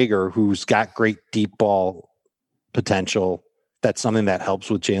like Reagor, who's got great deep ball potential. That's something that helps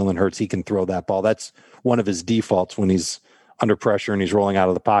with Jalen Hurts. He can throw that ball. That's one of his defaults when he's under pressure and he's rolling out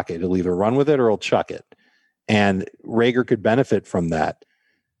of the pocket. He'll either run with it or he'll chuck it. And Reagor could benefit from that.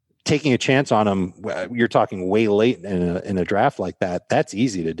 Taking a chance on him, you're talking way late in a draft like that, that's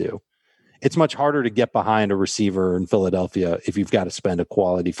easy to do. It's much harder to get behind a receiver in Philadelphia if you've got to spend a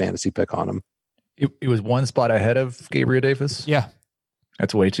quality fantasy pick on him. It was 1 spot ahead of Gabriel Davis? Yeah.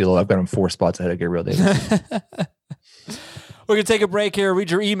 That's way too low. I've got him 4 spots ahead of Gabriel Davis. We're going to take a break here.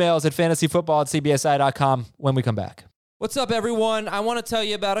 Read your emails at fantasyfootball@cbsi.com when we come back. What's up, everyone? I want to tell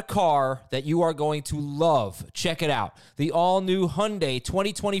you about a car that you are going to love. Check it out. The all-new Hyundai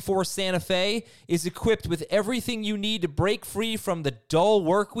 2024 Santa Fe is equipped with everything you need to break free from the dull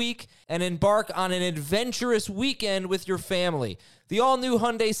work week and embark on an adventurous weekend with your family. The all-new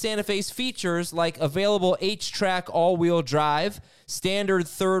Hyundai Santa Fe's features like available H-Track all-wheel drive, standard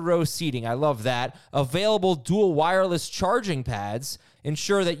third-row seating, I love that, available dual wireless charging pads,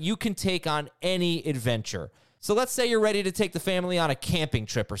 ensure that you can take on any adventure. So let's say you're ready to take the family on a camping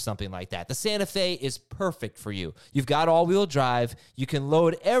trip or something like that. The Santa Fe is perfect for you. You've got all-wheel drive. You can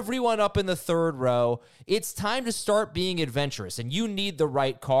load everyone up in the third row. It's time to start being adventurous, and you need the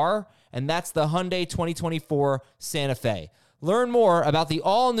right car, and that's the Hyundai 2024 Santa Fe. Learn more about the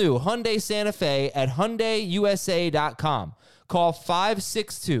all-new Hyundai Santa Fe at HyundaiUSA.com. Call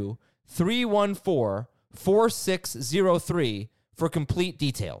 562-314-4603 for complete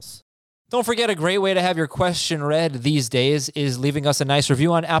details. Don't forget, a great way to have your question read these days is leaving us a nice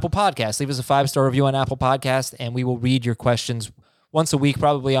review on Apple Podcasts. Leave us a 5-star review on Apple Podcasts, and we will read your questions once a week,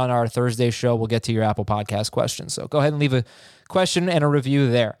 probably on our Thursday show. We'll get to your Apple Podcast questions. So go ahead and leave a question and a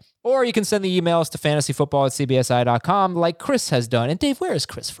review there. Or you can send the emails to fantasyfootball@cbsi.com like Chris has done. And Dave, where is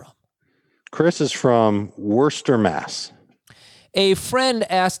Chris from? Chris is from Worcester, Mass. A friend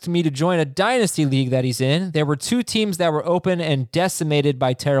asked me to join a dynasty league that he's in. There were 2 teams that were open and decimated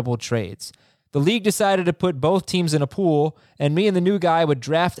by terrible trades. The league decided to put both teams in a pool, and me and the new guy would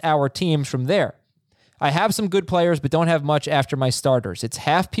draft our teams from there. I have some good players, but don't have much after my starters. It's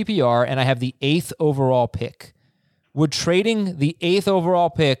half PPR, and I have the 8th overall pick. Would trading the 8th overall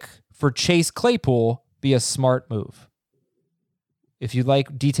pick for Chase Claypool be a smart move? If you'd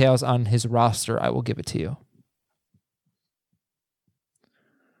like details on his roster, I will give it to you.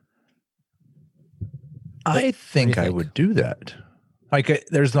 I think I would do that. Like,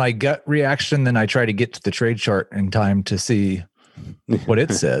 there's my gut reaction, then I try to get to the trade chart in time to see what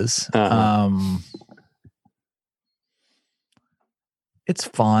it says. It's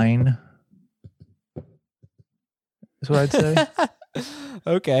fine, is what I'd say.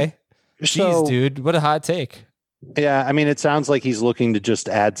 Okay. Jeez, dude, what a hot take. Yeah, I mean, it sounds like he's looking to just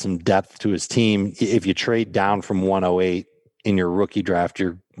add some depth to his team. If you trade down from 108 in your rookie draft,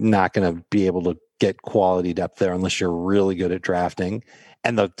 you're not going to be able to get quality depth there unless you're really good at drafting.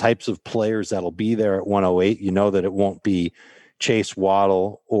 And the types of players that'll be there at 108, you know that it won't be Chase,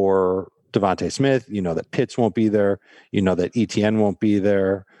 Waddle, or Devontae Smith. You know that Pitts won't be there. You know that ETN won't be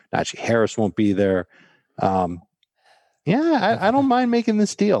there. Najee Harris won't be there. I don't mind making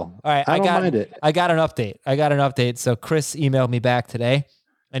this deal. All right, I got an update. So Chris emailed me back today,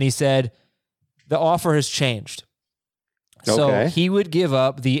 and he said the offer has changed. So he would give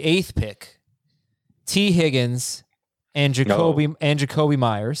up the 8th pick, T. Higgins, and Jacoby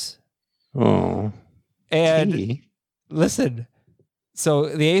Myers. Oh, and listen. So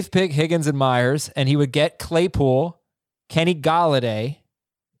the 8th pick, Higgins and Myers, and he would get Claypool, Kenny Golladay,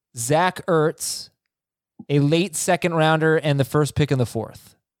 Zach Ertz, a late 2nd rounder, and the 1st pick in the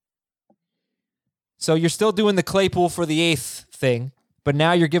 4th. So you're still doing the Claypool for the 8th thing, but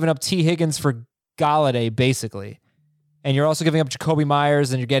now you're giving up T. Higgins for Golladay, basically. And you're also giving up Jacoby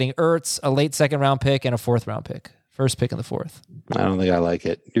Myers, and you're getting Ertz, a late 2nd round pick, and a 4th round pick. 1st pick in the 4th. I don't think I like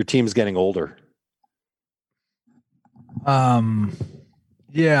it. Your team's getting older.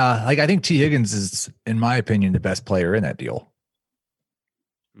 Yeah, like I think T. Higgins is, in my opinion, the best player in that deal.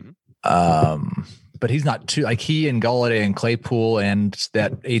 Mm-hmm. But he's not too, like, he and Golladay and Claypool and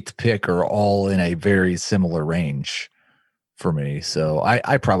that 8th pick are all in a very similar range for me. So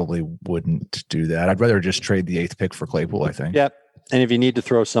I probably wouldn't do that. I'd rather just trade the 8th pick for Claypool, I think. Yep. And if you need to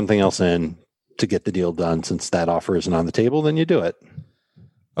throw something else in to get the deal done, since that offer isn't on the table, then you do it.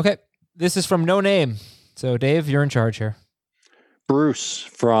 Okay. This is from No Name. So Dave, you're in charge here. Bruce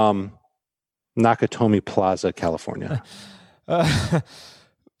from Nakatomi Plaza, California.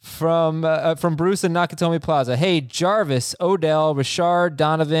 From Bruce in Nakatomi Plaza. Hey, Jarvis, Odell, Rashard,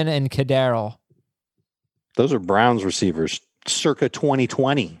 Donovan, and Kadarius. Those are Browns receivers, circa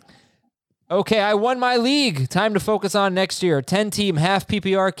 2020. Okay, I won my league. Time to focus on next year. 10-team, half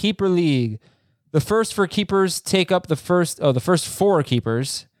PPR keeper league. The first 4 keepers take up the first 4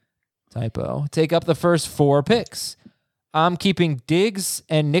 keepers. Typo. Take up the first 4 picks. I'm keeping Diggs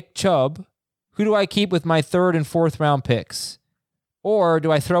and Nick Chubb. Who do I keep with my 3rd and 4th round picks? Or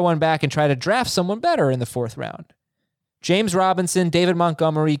do I throw one back and try to draft someone better in the 4th round? James Robinson, David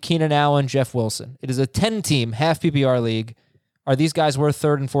Montgomery, Keenan Allen, Jeff Wilson. It is a 10-team, half PPR league. Are these guys worth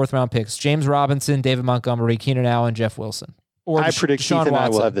 3rd and 4th round picks? James Robinson, David Montgomery, Keenan Allen, Jeff Wilson. Or I predict Keith and I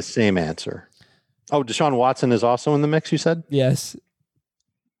will have the same answer. Oh, Deshaun Watson is also in the mix, you said? Yes.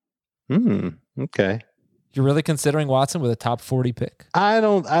 Okay. You're really considering Watson with a top 40 pick? I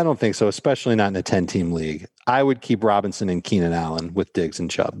don't think so, especially not in a 10-team league. I would keep Robinson and Keenan Allen with Diggs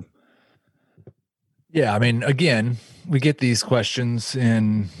and Chubb. Yeah, I mean, again, we get these questions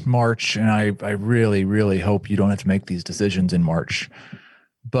in March, and I really, really hope you don't have to make these decisions in March.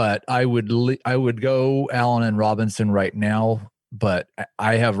 But I would go Allen and Robinson right now, but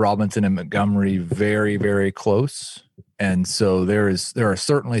I have Robinson and Montgomery very, very close. And so there are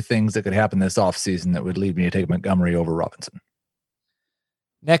certainly things that could happen this offseason that would lead me to take Montgomery over Robinson.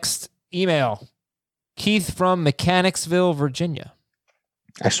 Next email, Keith from Mechanicsville, Virginia.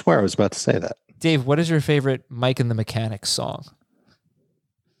 I swear I was about to say that. Dave, what is your favorite Mike and the Mechanics song?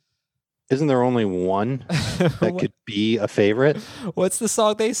 Isn't there only one that could be a favorite? What's the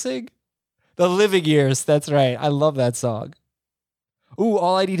song they sing? The Living Years. That's right. I love that song. Ooh,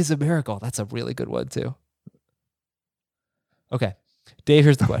 All I Need Is a Miracle. That's a really good one, too. Okay. Dave,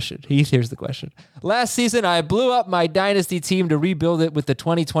 here's the question. Heath, here's the question. Last season, I blew up my dynasty team to rebuild it with the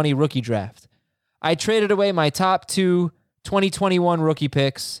 2020 rookie draft. I traded away my top 2 2021 rookie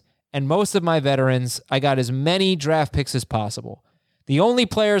picks and most of my veterans. I got as many draft picks as possible. The only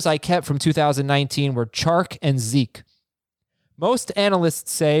players I kept from 2019 were Chark and Zeke. Most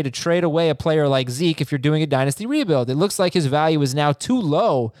analysts say to trade away a player like Zeke if you're doing a dynasty rebuild. It looks like his value is now too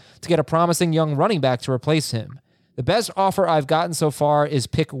low to get a promising young running back to replace him. The best offer I've gotten so far is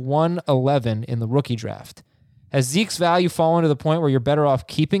pick 111 in the rookie draft. Has Zeke's value fallen to the point where you're better off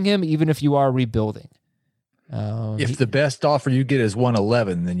keeping him even if you are rebuilding? If the best offer you get is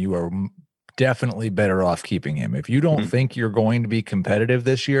 111, then you are definitely better off keeping him. If you don't think you're going to be competitive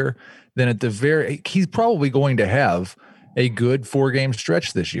this year, then he's probably going to have a good 4-game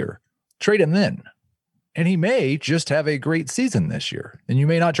stretch this year. Trade him then. And he may just have a great season this year, and you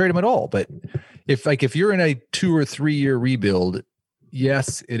may not trade him at all. But if you're in a 2 or 3 year rebuild,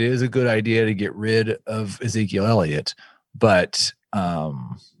 yes, it is a good idea to get rid of Ezekiel Elliott, but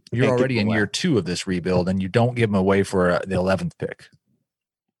you're already in year 2 of this rebuild, and you don't give him away for the 11th pick.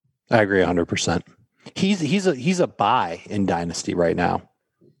 I agree 100%. He's a buy in Dynasty right now,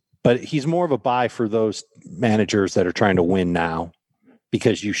 but he's more of a buy for those managers that are trying to win now,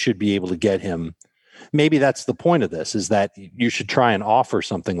 because you should be able to get him. Maybe that's the point of this, is that you should try and offer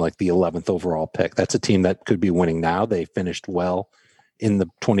something like the 11th overall pick. That's a team that could be winning now. They finished well in the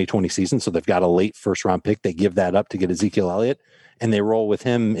 2020 season, so they've got a late first-round pick. They give that up to get Ezekiel Elliott, and they roll with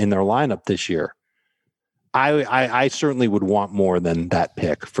him in their lineup this year. I certainly would want more than that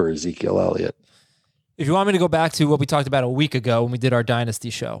pick for Ezekiel Elliott. If you want me to go back to what we talked about a week ago when we did our Dynasty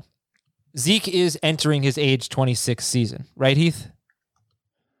show, Zeke is entering his age 26 season, right, Heath?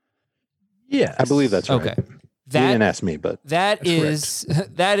 Yeah, I believe that's right. Okay. You didn't ask me, but that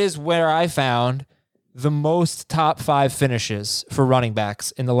is where I found the most top 5 finishes for running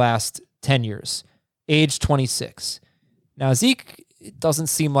backs in the last 10 years, age 26. Now, Zeke, it doesn't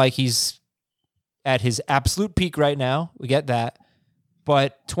seem like he's at his absolute peak right now. We get that.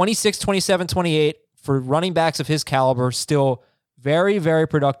 But 26, 27, 28 for running backs of his caliber, still very, very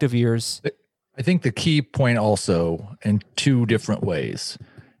productive years. I think the key point also, in 2 different ways,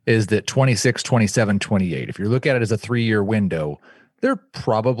 is that 26, 27, 28, if you look at it as a 3-year window, there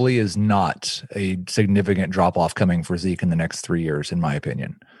probably is not a significant drop-off coming for Zeke in the next 3 years, in my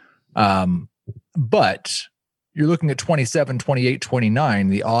opinion. But you're looking at 27, 28, 29,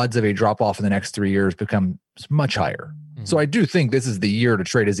 the odds of a drop-off in the next 3 years becomes much higher. Mm-hmm. So I do think this is the year to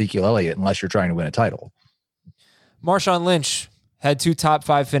trade Ezekiel Elliott unless you're trying to win a title. Marshawn Lynch had 2 top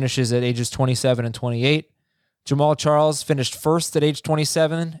 5 finishes at ages 27 and 28. Jamal Charles finished first at age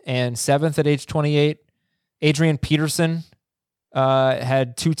 27 and 7th at age 28. Adrian Peterson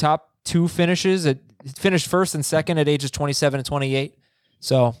had 2 top 2 finishes. Finished first and second at ages 27 and 28.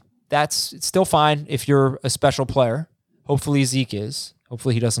 So it's still fine if you're a special player. Hopefully Zeke is.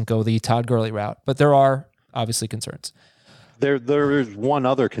 Hopefully he doesn't go the Todd Gurley route. But there are obviously concerns. There is one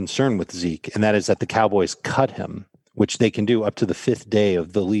other concern with Zeke, and that is that the Cowboys cut him, which they can do up to the 5th day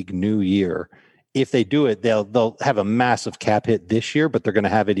of the league new year. If they do it, they'll have a massive cap hit this year, but they're going to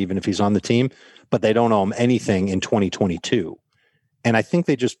have it even if he's on the team. But they don't owe him anything in 2022. And I think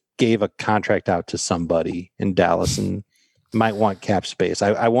they just gave a contract out to somebody in Dallas and might want cap space.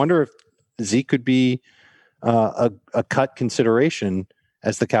 I wonder if Zeke could be a cut consideration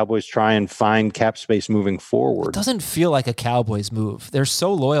as the Cowboys try and find cap space moving forward. It doesn't feel like a Cowboys move. They're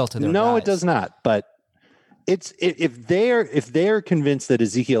so loyal to their guys. It does not. But if they're convinced that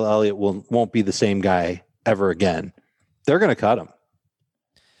Ezekiel Elliott won't be the same guy ever again, they're going to cut him.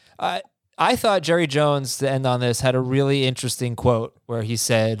 I thought Jerry Jones, to end on this, had a really interesting quote where he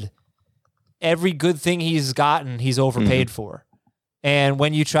said, every good thing he's gotten, he's overpaid for. And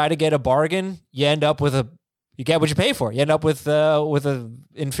when you try to get a bargain, you end up with a you get what you pay for. You end up with an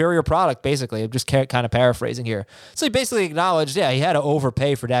inferior product, basically. I'm just kind of paraphrasing here. So he basically acknowledged, he had to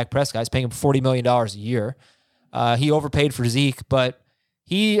overpay for Dak Prescott. He's paying him $40 million a year. He overpaid for Zeke, but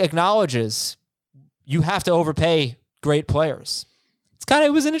he acknowledges you have to overpay great players.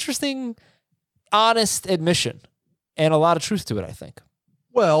 It was an interesting, honest admission and a lot of truth to it, I think.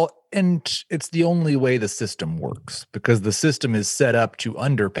 Well, and it's the only way the system works, because the system is set up to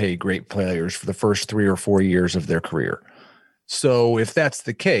underpay great players for the first 3 or 4 years of their career. So if that's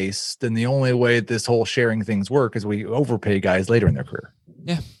the case, then the only way this whole sharing things work is we overpay guys later in their career.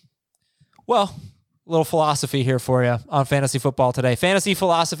 Yeah. Well, a little philosophy here for you on Fantasy Football Today. Fantasy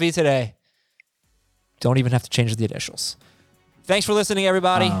philosophy today. Don't even have to change the initials. Thanks for listening,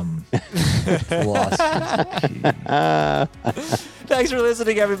 everybody. Philosophy. Thanks for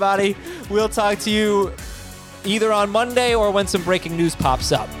listening, everybody. We'll talk to you either on Monday or when some breaking news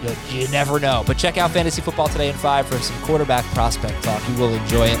pops up. You never know. But check out Fantasy Football Today in 5 for some quarterback prospect talk. You will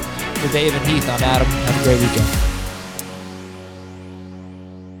enjoy it. For Dave and Heath, I'm Adam. Have a great weekend.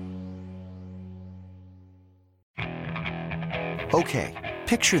 Okay,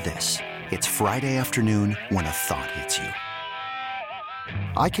 picture this. It's Friday afternoon when a thought hits you.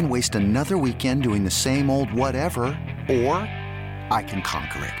 I can waste another weekend doing the same old whatever, or I can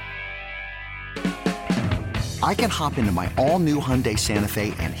conquer it. I can hop into my all-new Hyundai Santa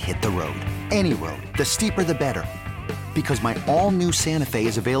Fe and hit the road. Any road. The steeper, the better. Because my all-new Santa Fe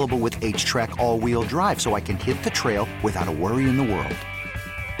is available with H-Track all-wheel drive, so I can hit the trail without a worry in the world.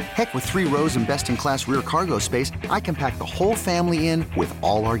 Heck, with 3 rows and best-in-class rear cargo space, I can pack the whole family in with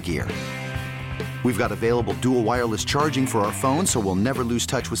all our gear. We've got available dual wireless charging for our phones, so we'll never lose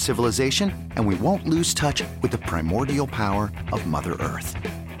touch with civilization, and we won't lose touch with the primordial power of Mother Earth.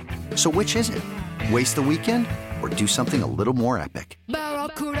 So which is it? Waste the weekend or do something a little more epic?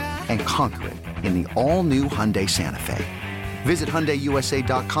 And conquer it in the all-new Hyundai Santa Fe. Visit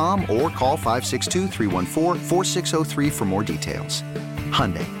HyundaiUSA.com or call 562-314-4603 for more details.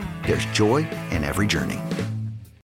 Hyundai, there's joy in every journey.